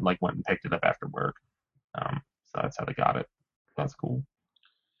my dad like went and picked it up after work. So that's how they got it. That's cool.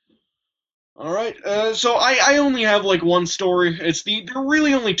 All right. So I only have like one story. There are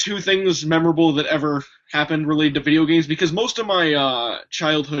really only two things memorable that ever happened related to video games, because most of my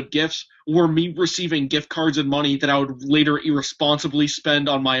childhood gifts were me receiving gift cards and money that I would later irresponsibly spend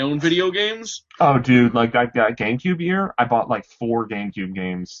on my own video games. Oh, dude, like that GameCube year, I bought like 4 GameCube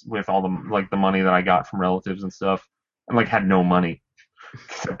games with all the money that I got from relatives and stuff, and like had no money.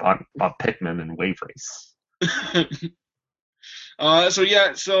 I bought Pikmin and Wave Race.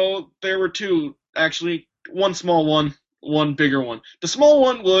 So there were two, actually, one small one, one bigger one. The small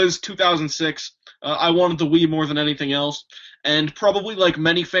one was 2006. I wanted the Wii more than anything else, and probably like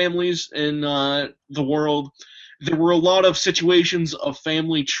many families in the world, there were a lot of situations of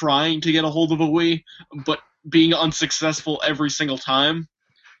family trying to get a hold of a Wii, but being unsuccessful every single time.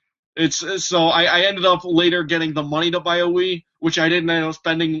 So I ended up later getting the money to buy a Wii, which I didn't end up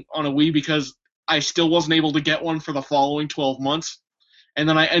spending on a Wii because I still wasn't able to get one for the following 12 months. And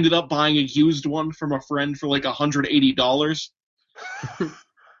then I ended up buying a used one from a friend for like $180.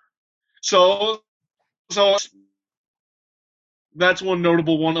 So that's one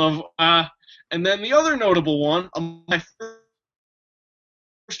notable one of and then the other notable one, my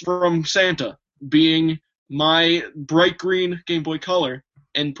first from Santa, being my bright green Game Boy Color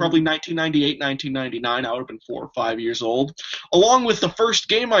in probably 1998, 1999. I would have been 4 or 5 years old, along with the first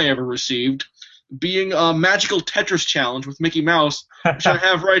game I ever received, being a Magical Tetris Challenge with Mickey Mouse, which I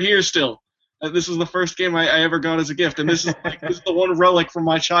have right here still. This is the first game I ever got as a gift, and this is the one relic from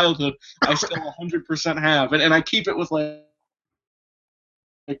my childhood I still 100% have, and I keep it with like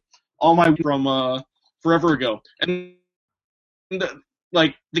all my from forever ago. And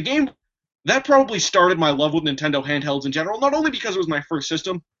like the game that probably started my love with Nintendo handhelds in general, not only because it was my first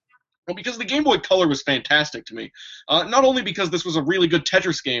system, but because the Game Boy Color was fantastic to me. Not only because this was a really good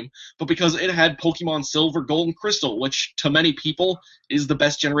Tetris game, but because it had Pokemon Silver, Gold, and Crystal, which to many people is the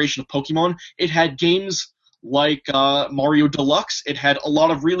best generation of Pokemon. It had games like Mario Deluxe. It had a lot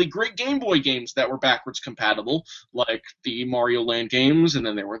of really great Game Boy games that were backwards compatible, like the Mario Land games, and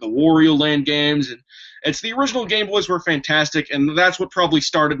then there were the Wario Land games. And the original Game Boys were fantastic, and that's what probably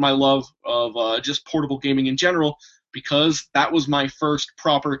started my love of just portable gaming in general, because that was my first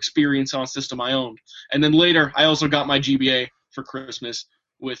proper experience on a system I owned. And then later, I also got my GBA for Christmas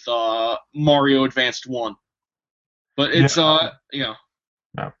with Mario Advanced 1. But it's, No.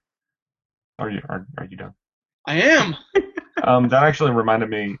 Are you done? I am! That actually reminded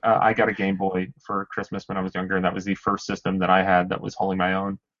me, I got a Game Boy for Christmas when I was younger, and that was the first system that I had that was wholly my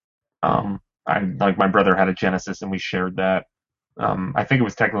own. My brother had a Genesis, and we shared that. I think it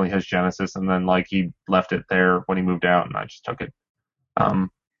was technically his Genesis, and then he left it there when he moved out, and I just took it. I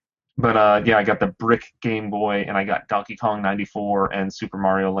got the brick Game Boy, and I got Donkey Kong 94 and Super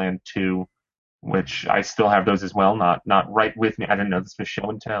Mario Land 2, which I still have those as well. Not right with me. I didn't know this was show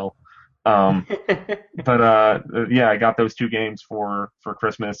and tell. I got those two games for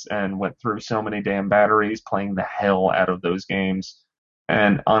Christmas and went through so many damn batteries playing the hell out of those games.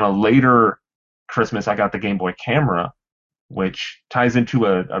 And on a later Christmas, I got the Game Boy camera, which ties into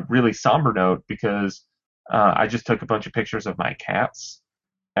a really somber note because I just took a bunch of pictures of my cats.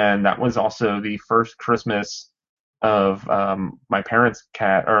 And that was also the first Christmas of my parents'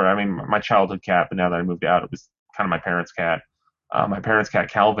 cat, my childhood cat, but now that I moved out, it was kind of my parents' cat. My parents' cat,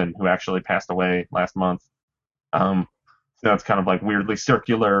 Calvin, who actually passed away last month. So it's kind of weirdly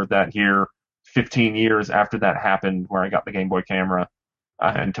circular that here, 15 years after that happened, where I got the Game Boy camera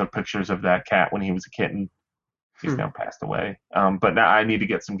and took pictures of that cat when he was a kitten. He's now passed away. But now I need to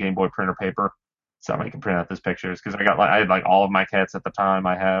get some Game Boy printer paper so I can print out those pictures, because I had all of my cats at the time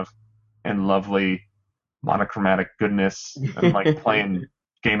I have in lovely monochromatic goodness and playing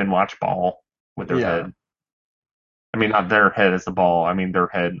Game and Watch ball with their head. I mean, not their head as the ball. I mean their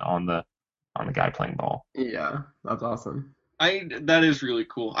head on the guy playing ball. Yeah, that's awesome. That is really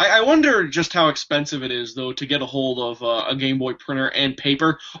cool. I wonder just how expensive it is, though, to get a hold of a Game Boy printer and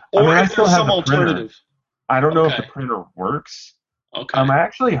paper, or if there's some alternative. I don't know if the printer works. Okay. I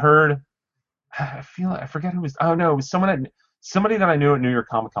actually heard. I forget who it was. Oh no, it was somebody that I knew at New York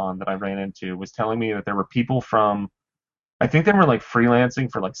Comic Con that I ran into was telling me that there were people from. I think they were freelancing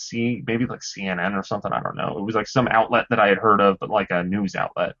for maybe CNN or something. I don't know. It was some outlet that I had heard of, but a news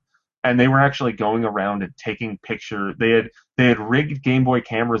outlet. And they were actually going around and taking pictures. They had rigged Game Boy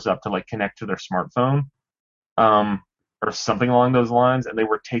cameras up to connect to their smartphone, or something along those lines. And they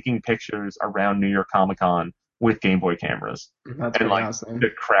were taking pictures around New York Comic Con with Game Boy cameras. That's and awesome. The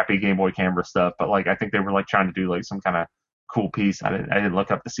crappy Game Boy camera stuff. But I think they were trying to do some kind of cool piece. I didn't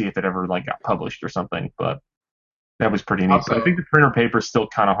look up to see if it ever got published or something, but. That was pretty neat. Also, but I think the printer paper is still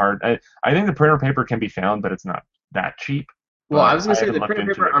kind of hard. I think the printer paper can be found, but it's not that cheap. Well, I was going to say the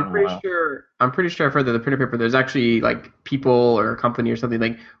printer paper. I'm pretty sure I've heard that the printer paper. There's actually people or a company or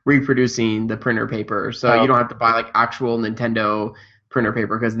something reproducing the printer paper, so you don't have to buy actual Nintendo printer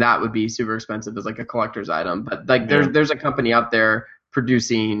paper, because that would be super expensive as a collector's item. But there's a company out there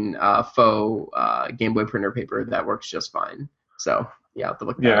producing faux Game Boy printer paper that works just fine. So. Yeah, I'll have to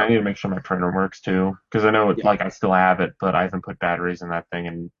look that up. I need to make sure my printer works too, because I know I still have it, but I haven't put batteries in that thing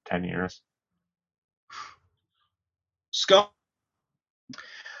in 10 years. Scott?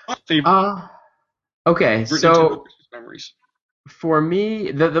 Okay, so memories. For me,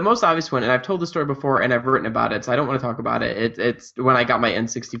 the most obvious one, and I've told the story before, and I've written about it, so I don't want to talk about it. It's when I got my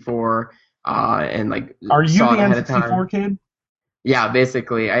N64, and Are you the N64 kid? Yeah,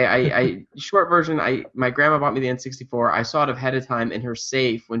 basically. Short version, my grandma bought me the N64. I saw it ahead of time in her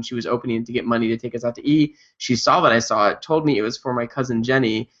safe when she was opening to get money to take us out to eat. She saw that I saw it, told me it was for my cousin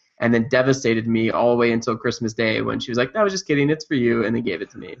Jenny, and then devastated me all the way until Christmas Day when she was like, "No, I was just kidding, it's for you," and then gave it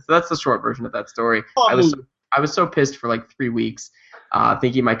to me. So that's the short version of that story. Oh, I was so pissed for like 3 weeks,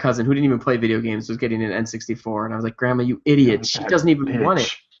 thinking my cousin, who didn't even play video games, was getting an N64, and I was like, "Grandma, you idiot! She That doesn't even want it."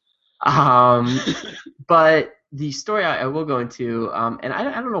 bitch. Um, but the story I will go into, and I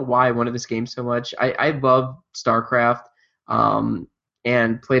don't know why I wanted this game so much. I love StarCraft,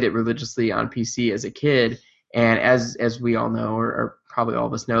 and played it religiously on PC as a kid. And as we all know, or probably all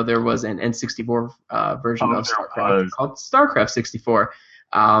of us know, there was an N64 version Oh, of there StarCraft was. called StarCraft 64,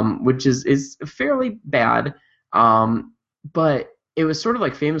 which is fairly bad, but it was sort of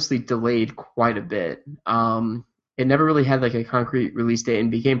like famously delayed quite a bit. It never really had like a concrete release date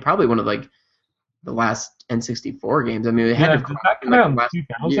and became probably one of like the last N64 games. I mean, it had Yeah, to come did out that in come like out the in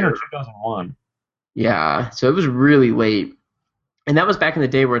last 2000 or year. 2001? Yeah, so it was really late. And that was back in the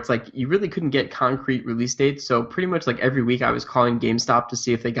day where it's like you really couldn't get concrete release dates. So pretty much like every week I was calling GameStop to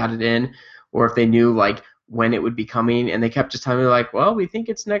see if they got it in or if they knew like when it would be coming. And they kept just telling me like, well, we think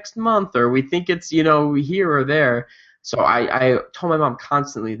it's next month or we think it's, here or there. So I told my mom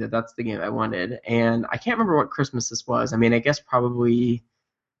constantly that that's the game I wanted. And I can't remember what Christmas this was. I mean, I guess probably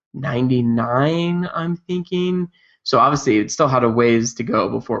 99, I'm thinking. So obviously it still had a ways to go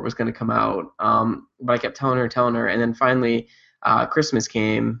before it was going to come out. But I kept telling her, and then finally Christmas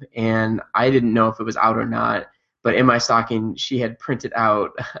came, and I didn't know if it was out or not. But in my stocking, she had printed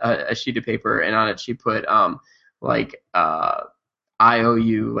out a sheet of paper, and on it she put like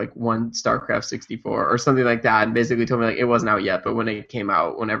IOU like one StarCraft 64 or something like that, and basically told me like it wasn't out yet, but when it came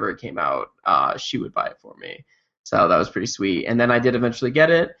out, whenever it came out, she would buy it for me. So that was pretty sweet. And then I did eventually get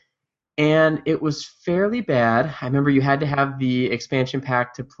it, and it was fairly bad. I remember you had to have the expansion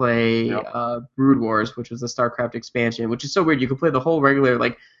pack to play Yep. Brood Wars, which was the StarCraft expansion, which is so weird. You could play the whole regular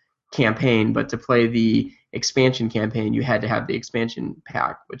like campaign, but to play the expansion campaign, you had to have the expansion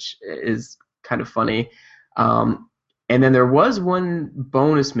pack, which is kind of funny. Um, and then there was one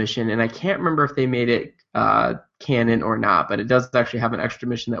bonus mission, and I can't remember if they made it canon or not, but it does actually have an extra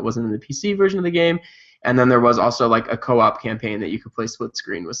mission that wasn't in the PC version of the game. And then there was also like a co-op campaign that you could play split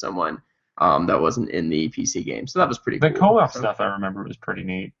screen with someone that wasn't in the PC game. So that was pretty The cool. co-op So stuff I remember was pretty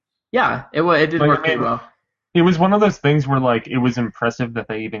neat. yeah, it did Like, work I pretty mean, well. it was one of those things where like it was impressive that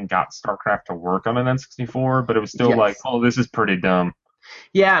they even got StarCraft to work on an N64, but it was still like, Yes. oh, this is pretty dumb.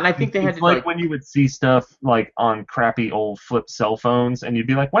 Yeah, and I think they had It's to like like when you would see stuff like on crappy old flip cell phones, and you'd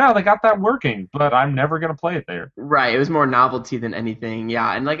be like, wow, they got that working, but I'm never gonna play it there. right. It was more novelty than anything.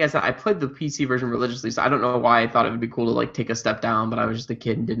 Yeah, and like I said, I played the PC version religiously, so I don't know why I thought it would be cool to like take a step down, but I was just a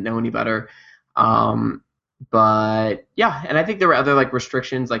kid and didn't know any better. Um, but yeah, and I think there were other like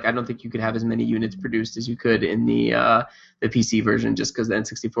restrictions. Like I don't think you could have as many units produced as you could in the PC version, just because the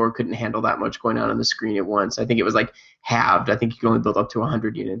N64 couldn't handle that much going on the screen at once. I think it was like halved. I think you could only build up to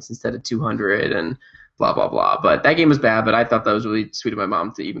 100 units instead of 200, and blah blah blah. But that game was bad. But I thought that was really sweet of my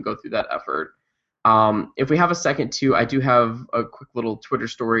mom to even go through that effort. If we have a second too, I do have a quick little Twitter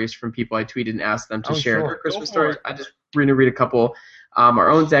stories from people I tweeted and asked them to Oh, share their sure. Go Christmas for stories. it. I just going to read a couple. Our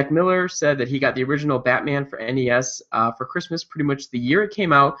own Zach Miller said that he got the original Batman for NES for Christmas pretty much the year it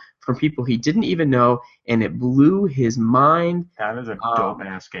came out from people he didn't even know, and it blew his mind. That is a dope Um,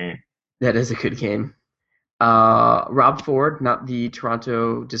 ass game. that is a good game. Rob Ford, not the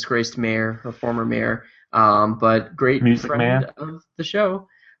Toronto disgraced mayor or former mayor, but great Music friend Man. of the show.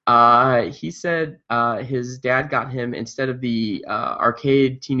 He said his dad got him, instead of the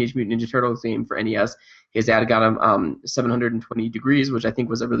arcade Teenage Mutant Ninja Turtles game for NES, his dad got him 720 Degrees, which I think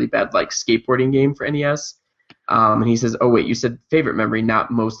was a really bad like skateboarding game for NES. And he says, "Oh wait, you said favorite memory,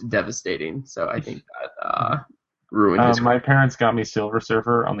 not most devastating." So I think that ruined his. My parents got me Silver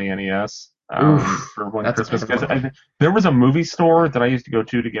Surfer on the NES Oof, for one that's Christmas because terrible. there was a movie store that I used to go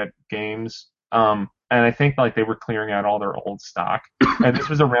to get games, and I think like they were clearing out all their old stock. And this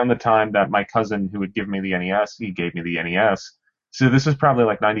was around the time that my cousin who had given me the NES, he gave me the NES. So this was probably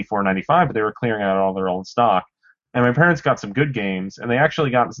like 94, 95, but they were clearing out all their old stock. And my parents got some good games, and they actually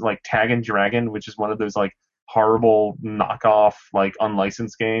got like Tag and Dragon, which is one of those like horrible knockoff like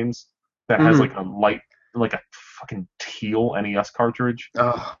unlicensed games that has like Mhm. a fucking teal NES cartridge.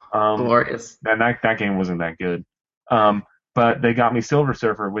 Oh, Um, glorious. and that game wasn't that good. Um, but they got me Silver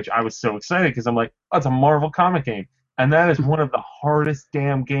Surfer, which I was so excited because I'm like, oh, it's a Marvel comic game, and that is one of the hardest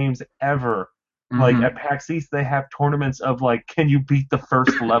damn games ever. Like Hmm. at PAX East, they have tournaments of like, can you beat the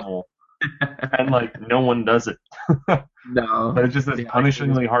first level? and like no one does it. But No. it's just this Yeah, that game is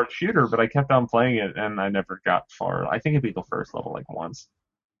punishingly hard shooter. But I kept on playing it, and I never got far. I think I beat the first level like once,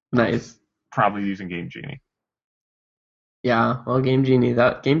 nice. probably using Game Genie. Yeah, well, Game Genie,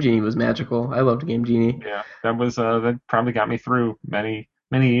 that Game Genie was magical. I loved Game Genie. Yeah, that probably got me through many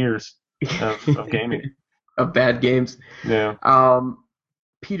years of gaming. Of bad games. Yeah. Um,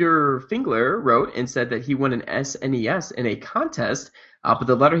 Peter Fingler wrote and said that he won an SNES in a contest, but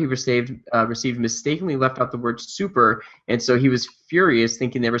the letter he received mistakenly left out the word super, and so he was furious,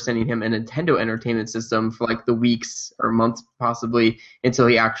 thinking they were sending him a Nintendo Entertainment System for like the weeks or months possibly until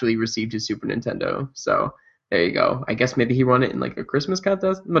he actually received his Super Nintendo. So there you go. I guess maybe he won it in like a Christmas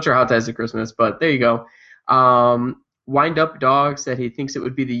contest. I'm not sure how it ties to Christmas, but there you go. Wind Up Dog said he thinks it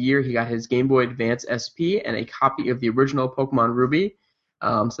would be the year he got his Game Boy Advance SP and a copy of the original Pokemon Ruby.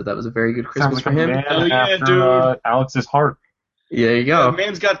 So that was a very good Sounds Christmas like for a him. man Hell yeah, after dude. Alex's heart. There you Yeah, go.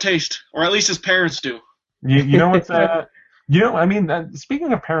 man's got taste, or at least his parents do. You know what's I mean,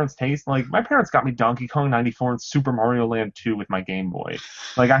 speaking of parents' taste, like my parents got me Donkey Kong 94 and Super Mario Land 2 with my Game Boy.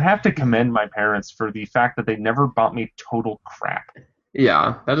 Like I have to commend my parents for the fact that they never bought me total crap.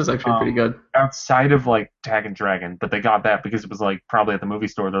 Yeah, that is actually pretty good. Outside of like Tag and Dragon, but they got that because it was like probably at the movie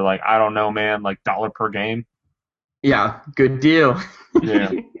store. They're like, I don't know, man, like dollar per game. Yeah, good deal.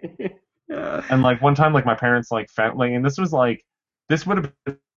 Yeah. Yeah. And like one time, like my parents like found like, and this would have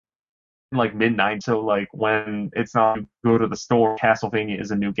been like midnight. So like when it's not go to the store, Castlevania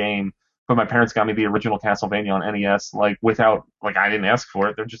is a new game. But my parents got me the original Castlevania on NES, like without like I didn't ask for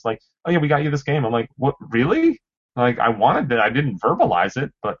it. They're just like, oh yeah, we got you this game. I'm like, what? Really? Like I wanted it. I didn't verbalize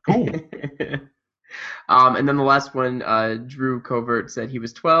it, but cool. And then the last one, Drew Covert said he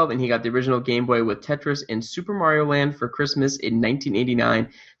was 12 and he got the original Game Boy with Tetris and Super Mario Land for Christmas in 1989.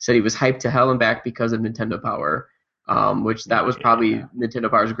 Said he was hyped to hell and back because of Nintendo Power, which that was probably Nintendo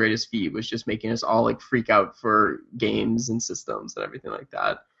Power's greatest feat, was just making us all like freak out for games and systems and everything like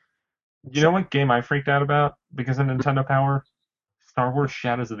that. You know what game I freaked out about because of Nintendo Power? Star Wars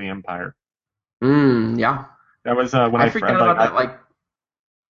Shadows of the Empire. Yeah. That was when I freaked out about that. Like,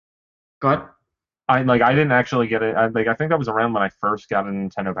 go ahead. I didn't actually get it. I think that was around when I first got a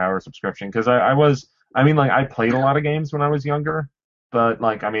Nintendo Power subscription because I played a lot of games when I was younger, but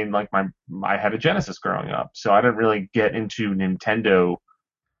like I mean like I had a Genesis growing up, so I didn't really get into Nintendo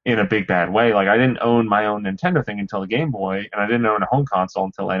in a big bad way. Like I didn't own my own Nintendo thing until the Game Boy, and I didn't own a home console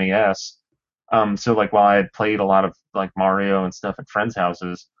until NES. So like while I had played a lot of like Mario and stuff at friends'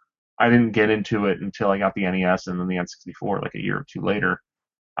 houses, I didn't get into it until I got the NES and then the N64 like a year or two later.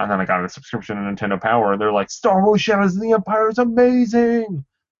 And then I got a subscription to Nintendo Power. They're like, Star Wars Shadows of the Empire is amazing.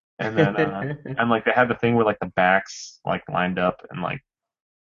 And then, and like they had the thing where like the backs like lined up and like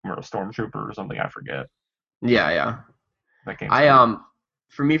were a stormtrooper or something. I forget. Yeah. That game.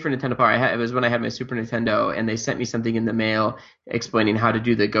 For me, for Nintendo Power, it was when I had my Super Nintendo, and they sent me something in the mail explaining how to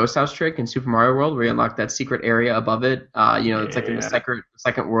do the Ghost House trick in Super Mario World, where you unlock that secret area above it. It's like in the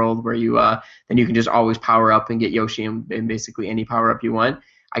second world where you then you can just always power up and get Yoshi and basically any power up you want.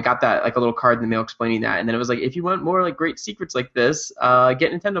 I got that like a little card in the mail explaining that, and then it was like, if you want more like great secrets like this,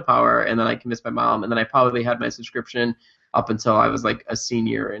 get Nintendo Power. And then I convinced my mom, and then I probably had my subscription up until I was like a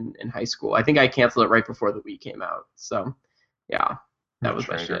senior in high school. I think I canceled it right before the Wii came out. So yeah. That was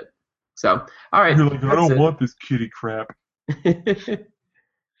my shit. So, all right. You're like, I don't want this kitty crap.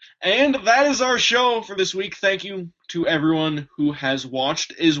 And that is our show for this week. Thank you to everyone who has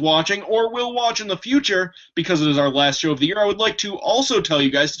watched, is watching, or will watch in the future, because it is our last show of the year. I would like to also tell you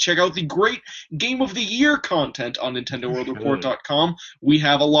guys to check out the great Game of the Year content on NintendoWorldReport.com. We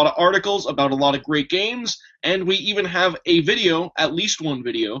have a lot of articles about a lot of great games, and we even have a video, at least one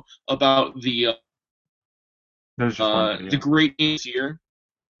video, about the great games here.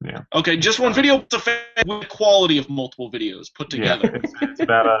 Yeah. Okay, just one video with the quality of multiple videos put together.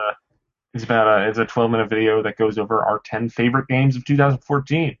 Yeah, it's a 12-minute video that goes over our 10 favorite games of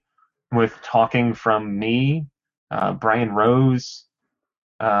 2014, with talking from me, Brian Rose,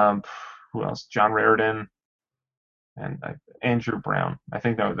 who else? John Raridan, and Andrew Brown. I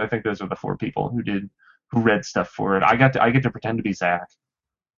think those are the 4 people who read stuff for it. I get to pretend to be Zach.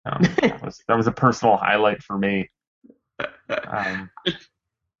 That was a personal highlight for me.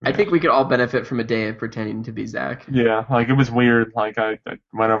 I think we could all benefit from a day of pretending to be Zach. Yeah, like it was weird. Like I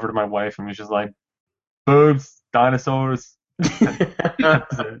went over to my wife and was just like, boobs, dinosaurs. I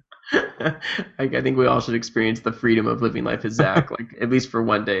think we all should experience the freedom of living life as Zach, like at least for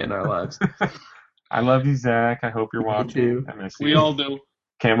one day in our lives. I love you, Zach. I hope you're watching. Too. I miss you. We all do.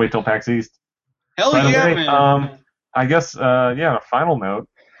 Can't wait till PAX East. Hell yeah, man. I guess, a final note.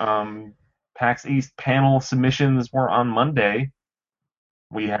 PAX East panel submissions were on Monday.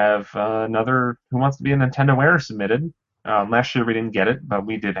 We have another Who Wants to Be a Nintendo Heir submitted. Last year we didn't get it, but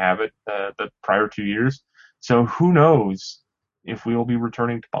we did have it the prior 2 years. So who knows if we will be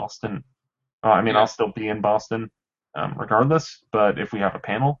returning to Boston. I'll still be in Boston regardless, but if we have a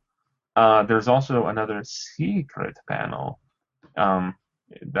panel. There's also another secret panel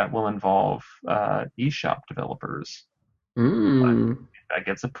that will involve eShop developers. Mm. If that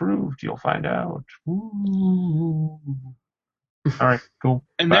gets approved, you'll find out. Ooh. All right, cool.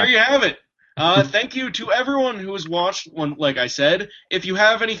 And Bye. there you have it. Thank you to everyone who has watched. Like I said, if you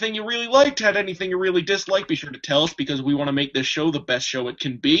have anything you really liked, had anything you really disliked, be sure to tell us because we want to make this show the best show it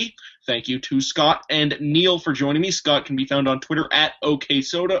can be. Thank you to Scott and Neil for joining me. Scott can be found on Twitter at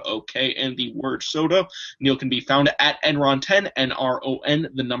OKSoda, OK and the word soda. Neil can be found at Enron10, NRON,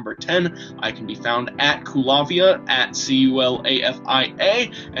 the number 10. I can be found at Kulavia, at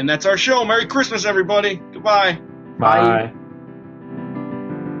CULAFIA. And that's our show. Merry Christmas, everybody. Goodbye. Bye.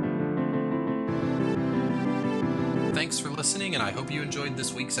 Thanks for listening, and I hope you enjoyed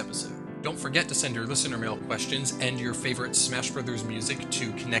this week's episode. Don't forget to send your listener mail questions and your favorite Smash Brothers music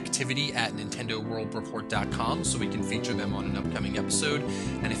to connectivity@nintendoworldreport.com so we can feature them on an upcoming episode.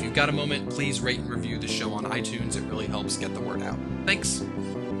 And if you've got a moment, please rate and review the show on iTunes. It really helps get the word out. Thanks!